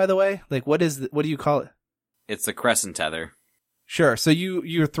weapon, by the way? Like, what do you call it? It's the crescent tether. Sure. So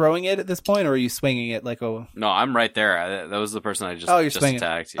you're throwing it at this point, or are you swinging it like a? No, I'm right there. That was the person I just swinging.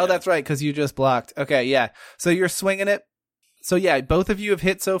 attacked. Yeah. Oh, that's right, because you just blocked. Okay, yeah. So you're swinging it, So yeah, both of you have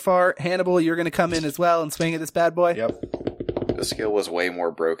hit so far. Hannibal, you're going to come in as well and swing at this bad boy? Yep. The skill was way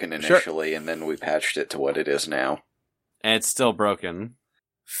more broken initially, and then we patched it to what it is now. And it's still broken.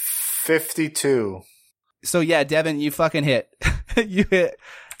 52. So yeah, Devin, you fucking hit. You hit.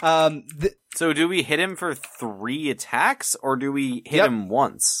 So do we hit him for 3 attacks, or do we hit Yep. him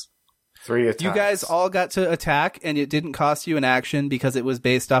once? 3 attacks. You guys all got to attack, and it didn't cost you an action because it was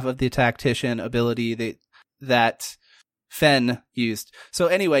based off of the tactician ability that Fen used. So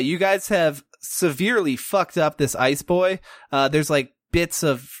anyway, you guys have severely fucked up this ice boy. There's like bits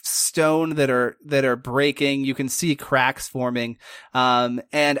of stone that are breaking. You can see cracks forming. And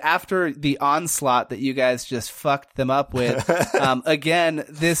after the onslaught that you guys just fucked them up with, again,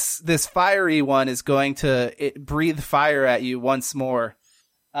 this fiery one is going to breathe fire at you once more.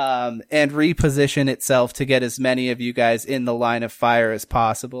 And reposition itself to get as many of you guys in the line of fire as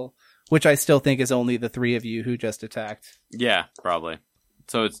possible, which I still think is only the 3 of you who just attacked. Yeah, probably.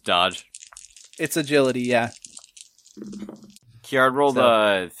 So it's dodge. It's agility, yeah. Kiard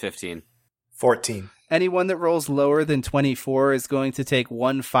rolled 15. 14. Anyone that rolls lower than 24 is going to take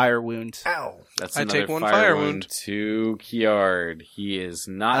 1 fire wound. Ow. That's I another take 1 fire fire wound wound. to Kiard. He is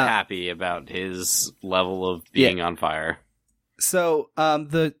not happy about his level of being on fire. So,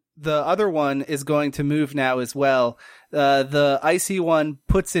 the other one is going to move now as well. The icy one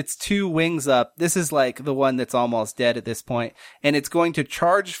puts its 2 wings up. This is like the one that's almost dead at this point, and it's going to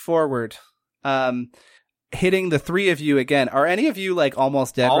charge forward, hitting the 3 of you again. Are any of you like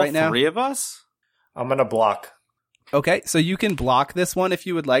almost dead right now? All 3 of us? I'm going to block. Okay, so you can block this one if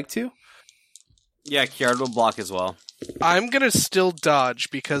you would like to. Yeah, Kiard will block as well. I'm gonna still dodge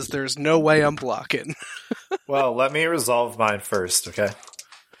because there's no way I'm blocking. Well, let me resolve mine first, okay?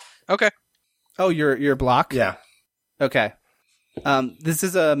 Okay. Oh, your block? Yeah. Okay. This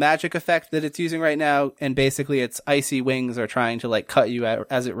is a magic effect that it's using right now, and basically its icy wings are trying to like cut you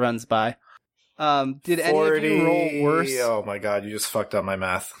as it runs by. Did any of you roll worse? Oh my god, you just fucked up my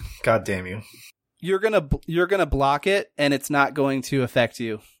math. God damn you. You're gonna block it, and it's not going to affect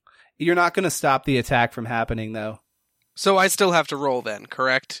you. You're not going to stop the attack from happening, though. So I still have to roll then,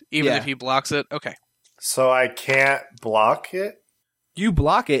 correct? Even Yeah. if he blocks it? Okay. So I can't block it? You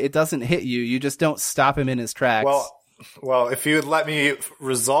block it, it doesn't hit you. You just don't stop him in his tracks. Well, if you would let me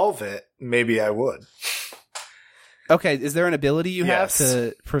resolve it, maybe I would. Okay, is there an ability you Yes. have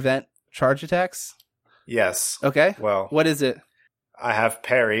to prevent charge attacks? Yes. Okay. Well, What is it? I have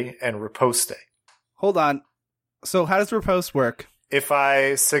parry and riposte. Hold on. So how does riposte work? If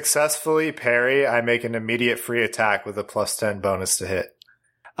I successfully parry, I make an immediate free attack with a +10 bonus to hit.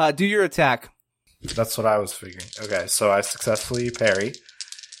 Do your attack. That's what I was figuring. Okay, so I successfully parry.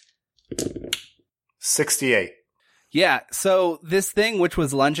 68. Yeah, so this thing which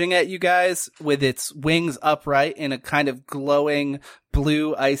was lunging at you guys with its wings upright in a kind of glowing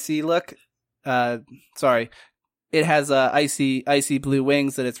blue icy look. Sorry. It has icy blue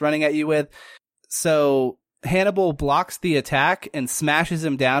wings that it's running at you with. So Hannibal blocks the attack and smashes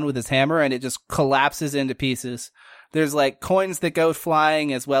him down with his hammer, and it just collapses into pieces. There's like coins that go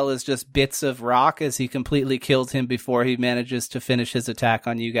flying as well as just bits of rock as he completely kills him before he manages to finish his attack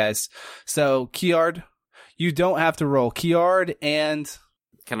on you guys. So Kiard, you don't have to roll. Kiard and...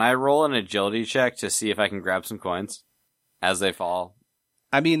 Can I roll an agility check to see if I can grab some coins as they fall?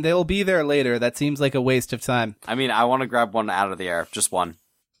 I mean, they'll be there later. That seems like a waste of time. I mean, I want to grab one out of the air. Just one.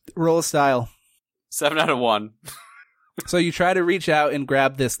 Roll a style. 7 out of 1. So you try to reach out and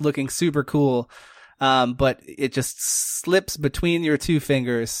grab this looking super cool, but it just slips between your 2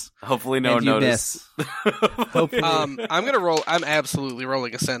 fingers. Hopefully no one and you noticed. miss. Hopefully. I'm gonna roll. I'm absolutely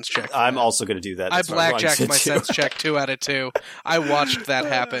rolling a sense check. I'm also going to do that. I That's what I'm blackjacked going my to do. sense check 2 out of 2. I watched that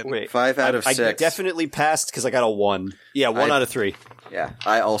happen. Wait, 5 out of I 6. definitely passed because I got a 1. Yeah, 1 out of 3. Yeah,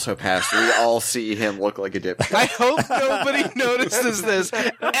 I also passed. We all see him look like a dipshit. I hope nobody notices this.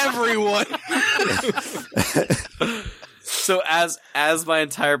 Everyone. So as my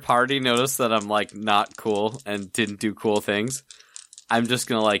entire party noticed that I'm like not cool and didn't do cool things, I'm just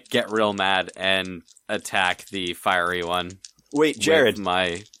gonna like get real mad and attack the fiery one. Wait, Jared, with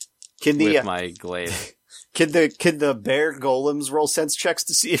my can my glaive. Can the bear golems roll sense checks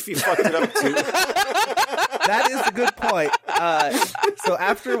to see if he fucked it up too? That is a good point. So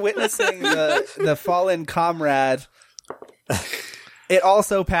after witnessing the fallen comrade, it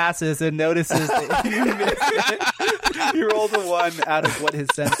also passes and notices that you missed it. You rolled a 1 out of what his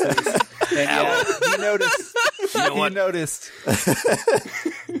sense is. And yeah, he noticed. You know what? He noticed.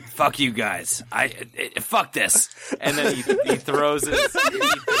 Fuck you guys! Fuck this! And then he throws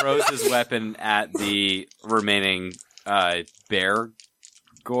his weapon at the remaining bear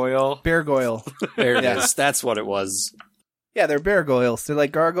goyle. Bear Goyle. There it is. That's what it was. Yeah, they're gargoyles. They're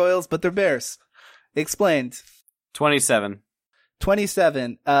like gargoyles, but they're bears. Explained. 27.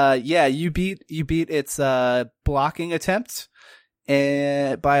 27. Yeah, you beat its blocking attempt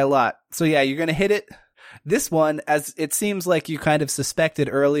by a lot. So yeah, you're gonna hit it. This one, as it seems like you kind of suspected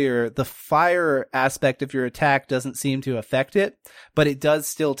earlier, the fire aspect of your attack doesn't seem to affect it, but it does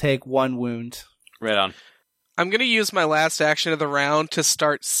still take 1 wound. Right on. I'm going to use my last action of the round to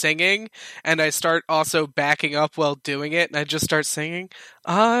start singing, and I start also backing up while doing it, and I just start singing,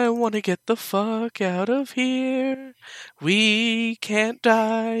 I want to get the fuck out of here. We can't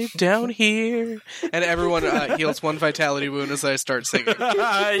die down here. And everyone heals 1 vitality wound as I start singing.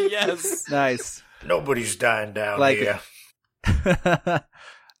 Yes. Nice. Nobody's dying down Like here.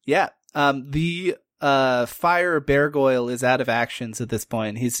 Yeah. The fire gargoyle is out of actions at this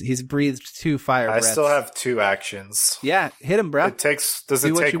point. He's breathed 2 fire I breaths. still have 2 actions. Yeah, hit him, bro. Does Do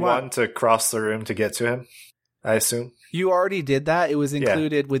it what take you 1 want. to cross the room to get to him? I assume. You already did that. It was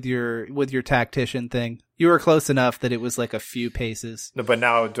included with your tactician thing. You were close enough that it was like a few paces. No, but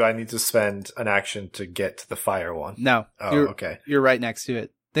now do I need to spend an action to get to the fire one? No. Oh, you're, okay. You're right next to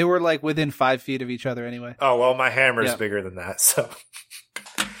it. They were like within 5 feet of each other anyway. Oh, well, my hammer's Yeah. bigger than that, so.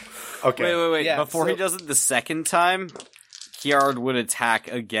 Okay. Wait. Yeah, Before he so- does it the second time, Kiard would attack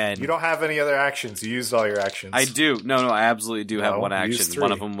again. You don't have any other actions. You used all your actions. I do. No, I absolutely do have No, one you used action. 3.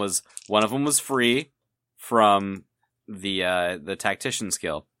 One of them was free from the tactician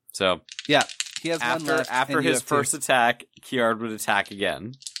skill. So Yeah. He has one left. after and you his have 2. first attack, Kiard would attack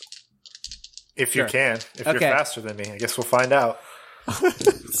again. If Sure. you can. If Okay. you're faster than me. I guess we'll find out.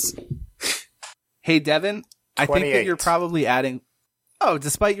 Hey, Devin, I think that 28. you're probably adding... Oh,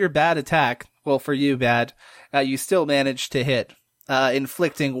 despite your bad attack, well, for you, bad, you still managed to hit,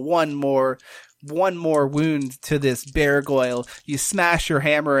 inflicting one more wound to this gargoyle. You smash your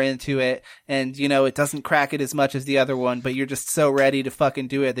hammer into it, and, it doesn't crack it as much as the other one, but you're just so ready to fucking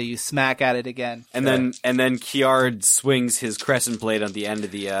do it that you smack at it again. And then Kiard swings his crescent blade at the end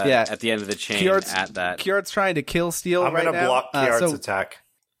of the at the end of the chain Kiard's- at that. Kiard's trying to kill Steel I'm right going to now. block Kiard's so- attack.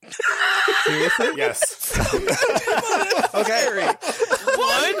 Seriously? Yes. Okay.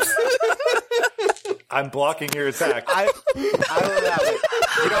 What? I'm blocking your attack. I will allow it.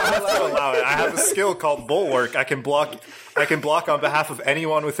 You don't have to allow it. I have a skill called Bulwark. I can block on behalf of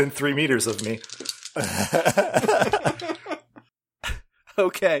anyone within 3 meters of me.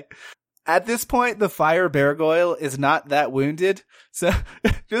 Okay. At this point, the fire gargoyle is not that wounded, so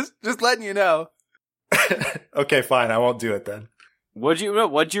just letting you know. Okay, fine. I won't do it then. What'd you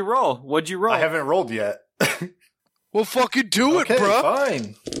roll? I haven't rolled yet. Well, fucking do Okay, it, bro.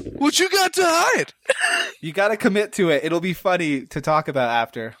 fine. What you got to hide? You gotta commit to it. It'll be funny to talk about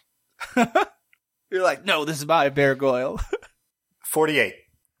after. You're like, no, this is my gargoyle. 48.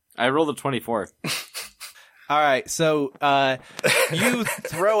 I rolled a 24. All right, so you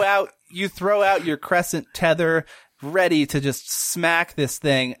throw out your crescent tether, ready to just smack this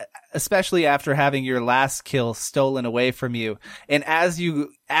thing, especially after having your last kill stolen away from you. And as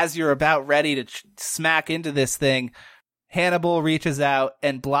you're about ready to smack into this thing, Hannibal reaches out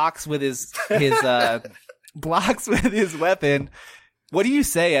and blocks with his weapon. What do you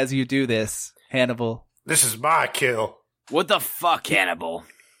say as you do this, Hannibal? This is my kill. What the fuck, Hannibal?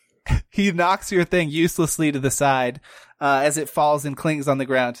 He knocks your thing uselessly to the side as it falls and clings on the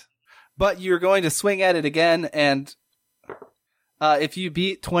ground. But you're going to swing at it again, and if you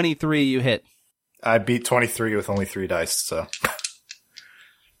beat 23, you hit. I beat 23 with only 3 dice, so.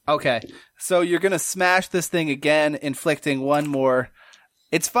 Okay, so you're going to smash this thing again, inflicting one more.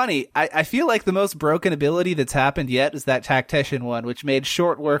 It's funny, I feel like the most broken ability that's happened yet is that Tactician one, which made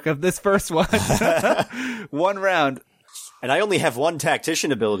short work of this first one. 1 round. And I only have 1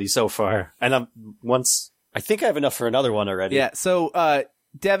 tactician ability so far. And I think I have enough for another one already. Yeah, so,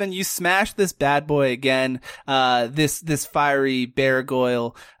 Devin, you smash this bad boy again. This fiery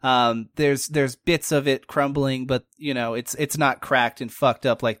gargoyle. There's bits of it crumbling, but it's not cracked and fucked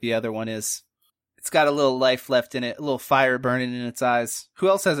up like the other one is. It's got a little life left in it, a little fire burning in its eyes. Who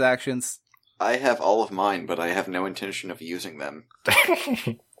else has actions? I have all of mine, but I have no intention of using them.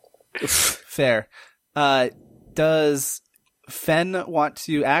 Fair. Does Fen want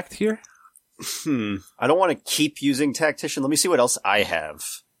to act here? I don't want to keep using tactician. Let me see what else I have.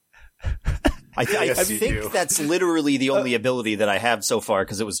 I Yes, you think do. that's literally the only ability that I have so far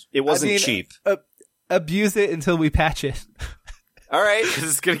because it wasn't cheap. Abuse it until we patch it. All right. Because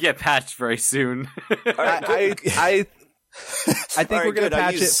it's gonna get patched very soon. All right, I think All right, we're gonna good. I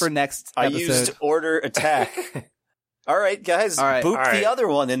patch it used- for next I episode. used order attack. All right, guys. All right. Boop All right. the other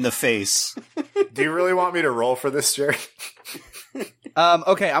one in the face. Do you really want me to roll for this, Jerry?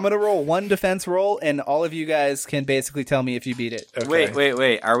 Okay, I'm gonna roll one defense roll, and all of you guys can basically tell me if you beat it. Okay.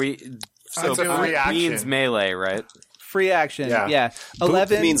 Wait. Are we? So It's a free boop means action. melee, right? Free action. Yeah. Yeah. Boop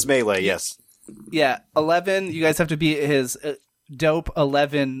 11 means melee, yes. Yeah, 11. You guys have to beat his dope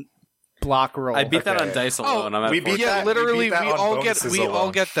 11 block roll. I beat that Okay. on dice alone. I'm at we beat 14. Yeah, that- literally, we beat that we on all get bonuses we all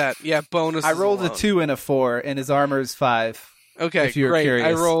alone. get that. Yeah, bonus. I rolled a 2 and a 4, and his armor is 5. Okay, if you're great. curious.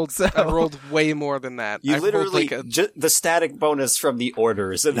 I rolled. So- I rolled way more than that. You I rolled literally, like a, the static bonus from the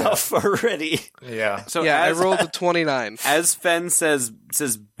order is enough already. Yeah. So yeah, as, I rolled a 29. as Fen says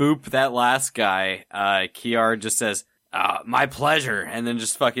boop that last guy, Kiar just says, my pleasure, and then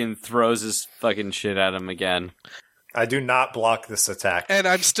just fucking throws his fucking shit at him again. I do not block this attack. And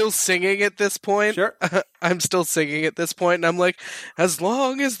I'm still singing at this point. Sure. I'm still singing at this point, and I'm like, as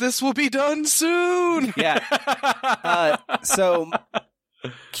long as this will be done soon. Yeah. So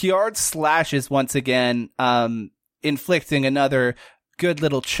Kiard slashes once again, inflicting another good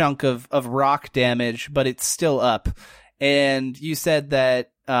little chunk of rock damage, but it's still up. And you said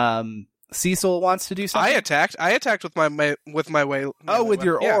that Cecil wants to do I something? attacked with my way. Oh, with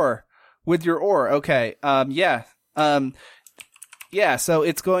your oar. With your oar. Okay. Yeah. Yeah, so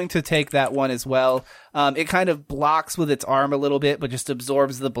it's going to take that one as well. It kind of blocks with its arm a little bit, but just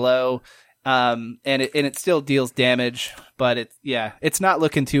absorbs the blow. And it still deals damage, but it's not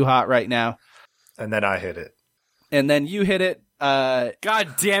looking too hot right now. And then I hit it. And then you hit it.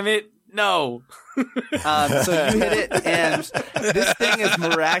 God damn it! No. So you hit it, and this thing is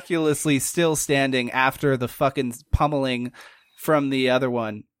miraculously still standing after the fucking pummeling from the other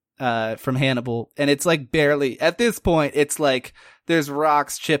one, from Hannibal. And it's like barely, at this point, it's like there's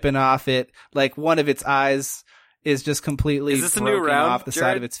rocks chipping off it. Like one of its eyes is just completely Is this a new broken round, off the side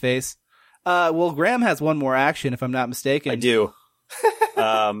Jared? of its face. Well, Graham has one more action, if I'm not mistaken. I do.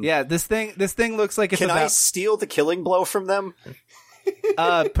 Yeah, this thing looks like it's Can I about, steal the killing blow from them?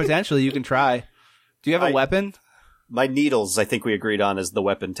 potentially you can try. Do you have a I- weapon? My needles, I think we agreed on, is the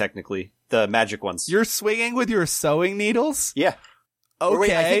weapon, technically. The magic ones. You're swinging with your sewing needles? Yeah. Okay. Or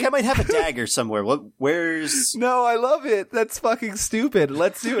wait, I think I might have a dagger somewhere. Where's... No, I love it. That's fucking stupid.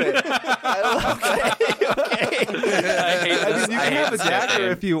 Let's do it. I love Okay. I hate I this. mean, you I can hate have a this dagger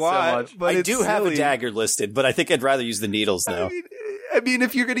campaign if you so want, much. but I it's do have a silly. dagger listed, but I think I'd rather use the needles now. I mean,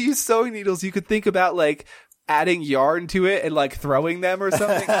 if you're going to use sewing needles, you could think about, like, adding yarn to it and, like, throwing them or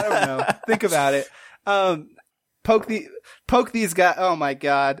something. I don't know. Think about it. Poke these guys. Oh, my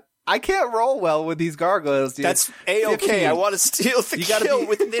God. I can't roll well with these gargoyles, dude. That's A-okay. 15. I want to steal the You gotta kill be-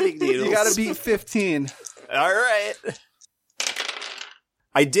 with knitting needles. You got to beat 15. All right.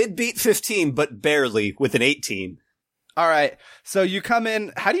 I did beat 15, but barely, with an 18. All right. So you come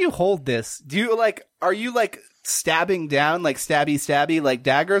in. How do you hold this? Are you like stabbing down, like stabby, like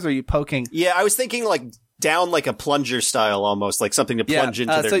daggers, or are you poking? Yeah, I was thinking like down like a plunger style almost, like something to plunge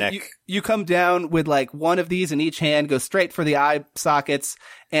into their so neck. You come down with like one of these in each hand, go straight for the eye sockets,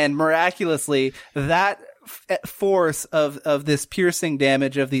 and miraculously that force of this piercing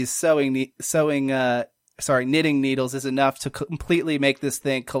damage of these knitting needles is enough to completely make this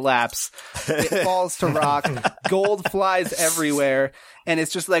thing collapse. It falls to rock, gold flies everywhere, and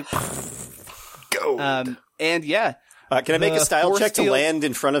it's just like, Go. and yeah. Can I make a the style force check to field- land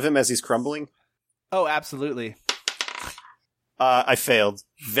in front of him as he's crumbling? Oh, absolutely. I failed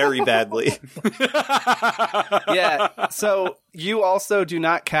very badly. Yeah. So you also do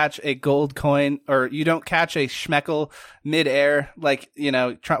not catch a gold coin, or you don't catch a schmeckel midair, like,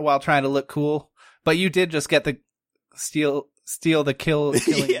 while trying to look cool. But you did just get the steal the killing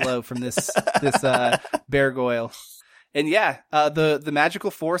Yeah. blow from this gargoyle. And yeah, the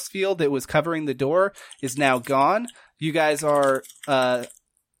magical force field that was covering the door is now gone. You guys are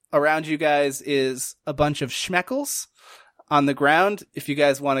around you guys is a bunch of schmeckles on the ground. If you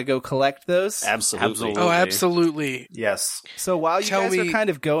guys want to go collect those. Absolutely. Oh, absolutely. Yes. So while you Tell guys are me- kind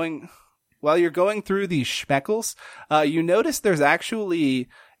of while you're going through these schmeckles, you notice there's actually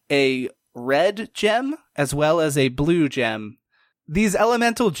a red gem as well as a blue gem. These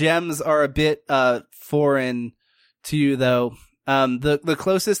elemental gems are a bit foreign to you, though. The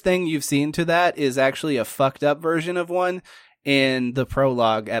closest thing you've seen to that is actually a fucked up version of one in the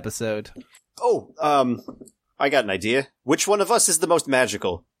prologue episode. Oh, I got an idea. Which one of us is the most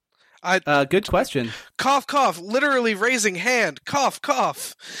magical? Good question. Cough, cough. Literally raising hand. Cough,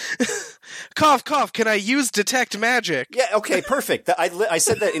 cough. Cough, cough. Can I use detect magic? Yeah, okay, perfect. I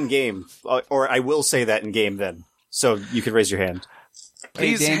said that in game, or I will say that in game then. So you can raise your hand.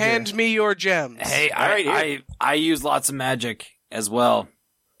 Please danger. hand me your gems. Hey, All right, I use lots of magic as well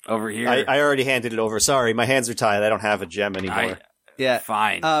over here. I already handed it over. Sorry, my hands are tied. I don't have a gem anymore. Yeah.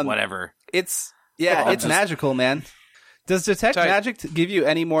 Fine, Um, whatever. It's Oh, magical, man. Does detect Sorry. magic give you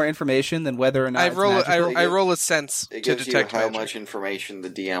any more information than whether or not it's magical? I roll a sense It to gives you detect how magic. much information the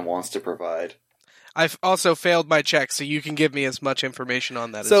DM wants to provide. I've also failed my check, so you can give me as much information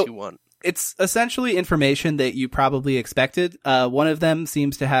on that So- as you want. It's essentially information that you probably expected. One of them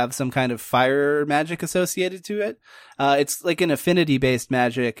seems to have some kind of fire magic associated to it. It's like an affinity-based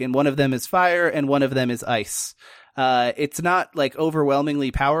magic, and one of them is fire, and one of them is ice. It's not like overwhelmingly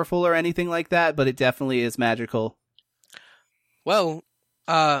powerful or anything like that, but it definitely is magical. Well,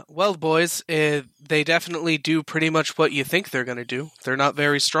 boys, they definitely do pretty much what you think they're gonna do. They're not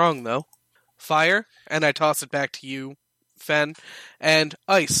very strong, though. Fire, and I toss it back to you, Fen, and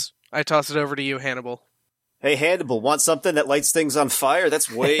ice. I toss it over to you, Hannibal. Hey, Hannibal, want something that lights things on fire?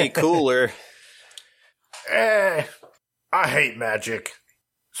 That's way cooler. I hate magic.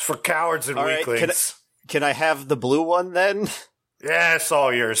 It's for cowards and All right, weaklings. Can I have the blue one then? Yeah, it's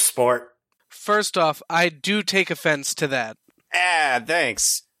all yours, sport. First off, I do take offense to that.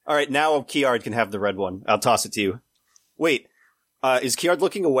 Thanks. All right, now Kiard can have the red one. I'll toss it to you. Wait, is Kiard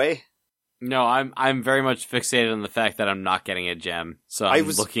looking away? No, I'm very much fixated on the fact that I'm not getting a gem. So I I'm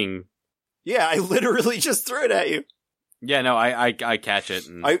was- looking. Yeah, I literally just threw it at you. Yeah, no, I catch it.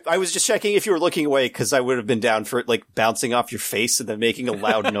 And... I was just checking if you were looking away because I would have been down for it like bouncing off your face and then making a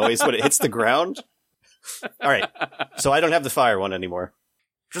loud noise when it hits the ground. All right, so I don't have the fire one anymore.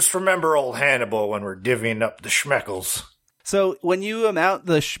 Just remember old Hannibal when we're divvying up the schmeckles. So when you amount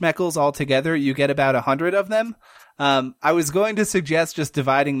the schmeckles all together, you get about 100 of them. I was going to suggest just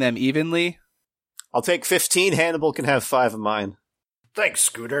dividing them evenly. I'll take 15. Hannibal can have 5 of mine. Thanks,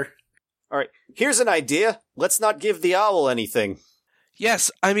 Scooter. All right, here's an idea. Let's not give the owl anything.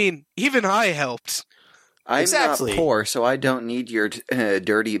 Yes, I mean, even I helped. I'm Exactly. not poor, so I don't need your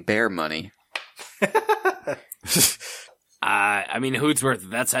dirty bear money. I mean, Hootsworth, if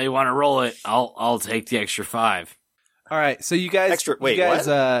that's how you want to roll it, I'll take the extra 5. All right, so you guys, Wait, you guys,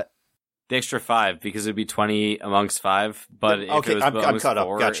 what? The extra 5, because it'd be 20 amongst 5, but if Okay, it was I'm bonus caught up.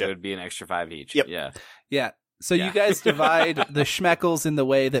 4, Gotcha. it would be an extra 5 each. Yep. Yeah. yeah. So Yeah. you guys divide the schmeckles in the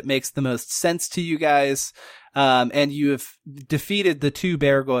way that makes the most sense to you guys. And you have defeated the 2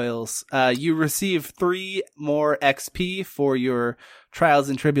 gargoyles. You receive 3 more XP for your trials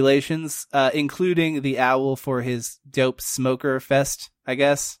and tribulations, including the owl for his dope smoker fest, I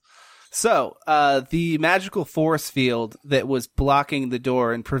guess. So, the magical force field that was blocking the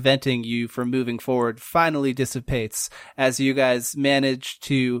door and preventing you from moving forward finally dissipates as you guys manage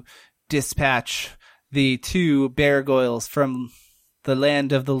to dispatch the 2 gargoyles from the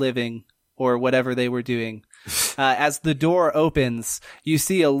land of the living, or whatever they were doing. As the door opens, you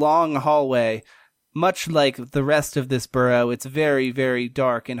see a long hallway. Much like the rest of this burrow, it's very, very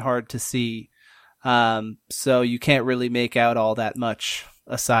dark and hard to see. So you can't really make out all that much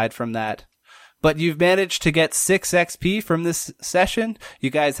aside from that. But you've managed to get 6 XP from this session. You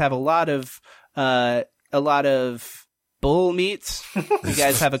guys have a lot of bull meat. You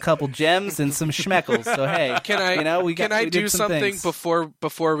guys have a couple gems and some schmeckles. So hey, Can I? we do did some something things.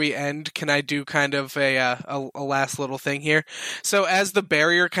 before we end? Can I do kind of a last little thing here? So as the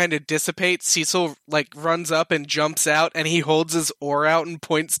barrier kind of dissipates, Cecil like runs up and jumps out, and he holds his oar out and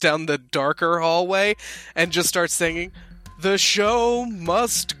points down the darker hallway, and just starts singing, "The show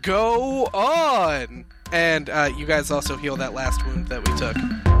must go on." And you guys also heal that last wound that we took.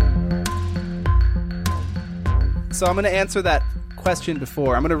 So I'm going to answer that question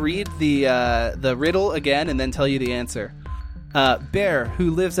before. I'm going to read the riddle again and then tell you the answer. Bear,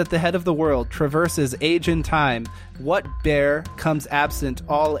 who lives at the head of the world, traverses age and time. What bear comes absent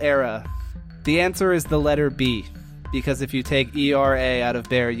all era? The answer is the letter B, because if you take ERA out of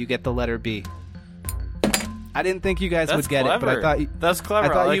bear, you get the letter B. I didn't think you guys That's would get clever. it, but I thought That's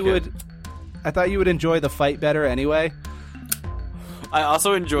clever. I thought like you would. it. I thought you would enjoy the fight better anyway. I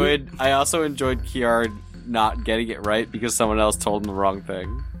also enjoyed Kiard not getting it right because someone else told him the wrong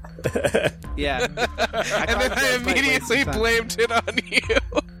thing. Yeah. And then I immediately blamed it on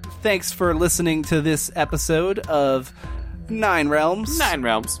you. Thanks for listening to this episode of 9 Realms. 9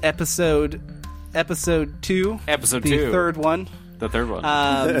 Realms. Episode 2. Episode the 2. third one. The third one.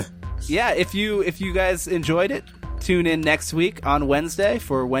 Yeah, if you guys enjoyed it, tune in next week on Wednesday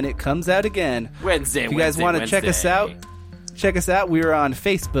for when it comes out again. Wednesday. If you guys want to check us out, we're on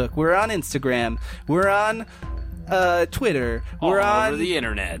Facebook, we're on Instagram, we're on Twitter, we're all on over the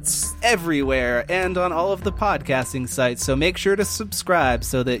internets. everywhere, and on all of the podcasting sites. So make sure to subscribe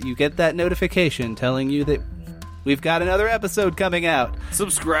so that you get that notification telling you that we've got another episode coming out.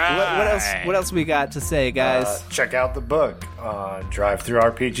 Subscribe. What else we got to say, guys? Check out the book on Drive Through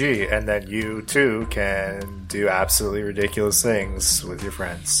RPG, and then you too can do absolutely ridiculous things with your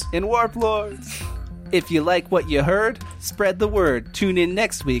friends. In Warp Lords. If you like what you heard, spread the word. Tune in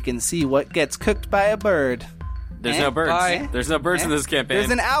next week and see what gets cooked by a bird. There's no birds. Bye. There's no birds in this campaign. There's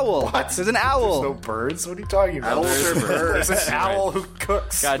an owl. What? There's an owl. There's no birds? What are you talking about? Owls are birds. There's an owl who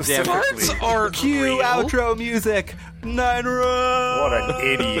cooks. God damn it. Birds are Cue real. outro music. 9 rows. What an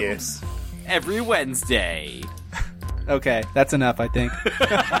idiot. Every Wednesday. Okay, that's enough, I think.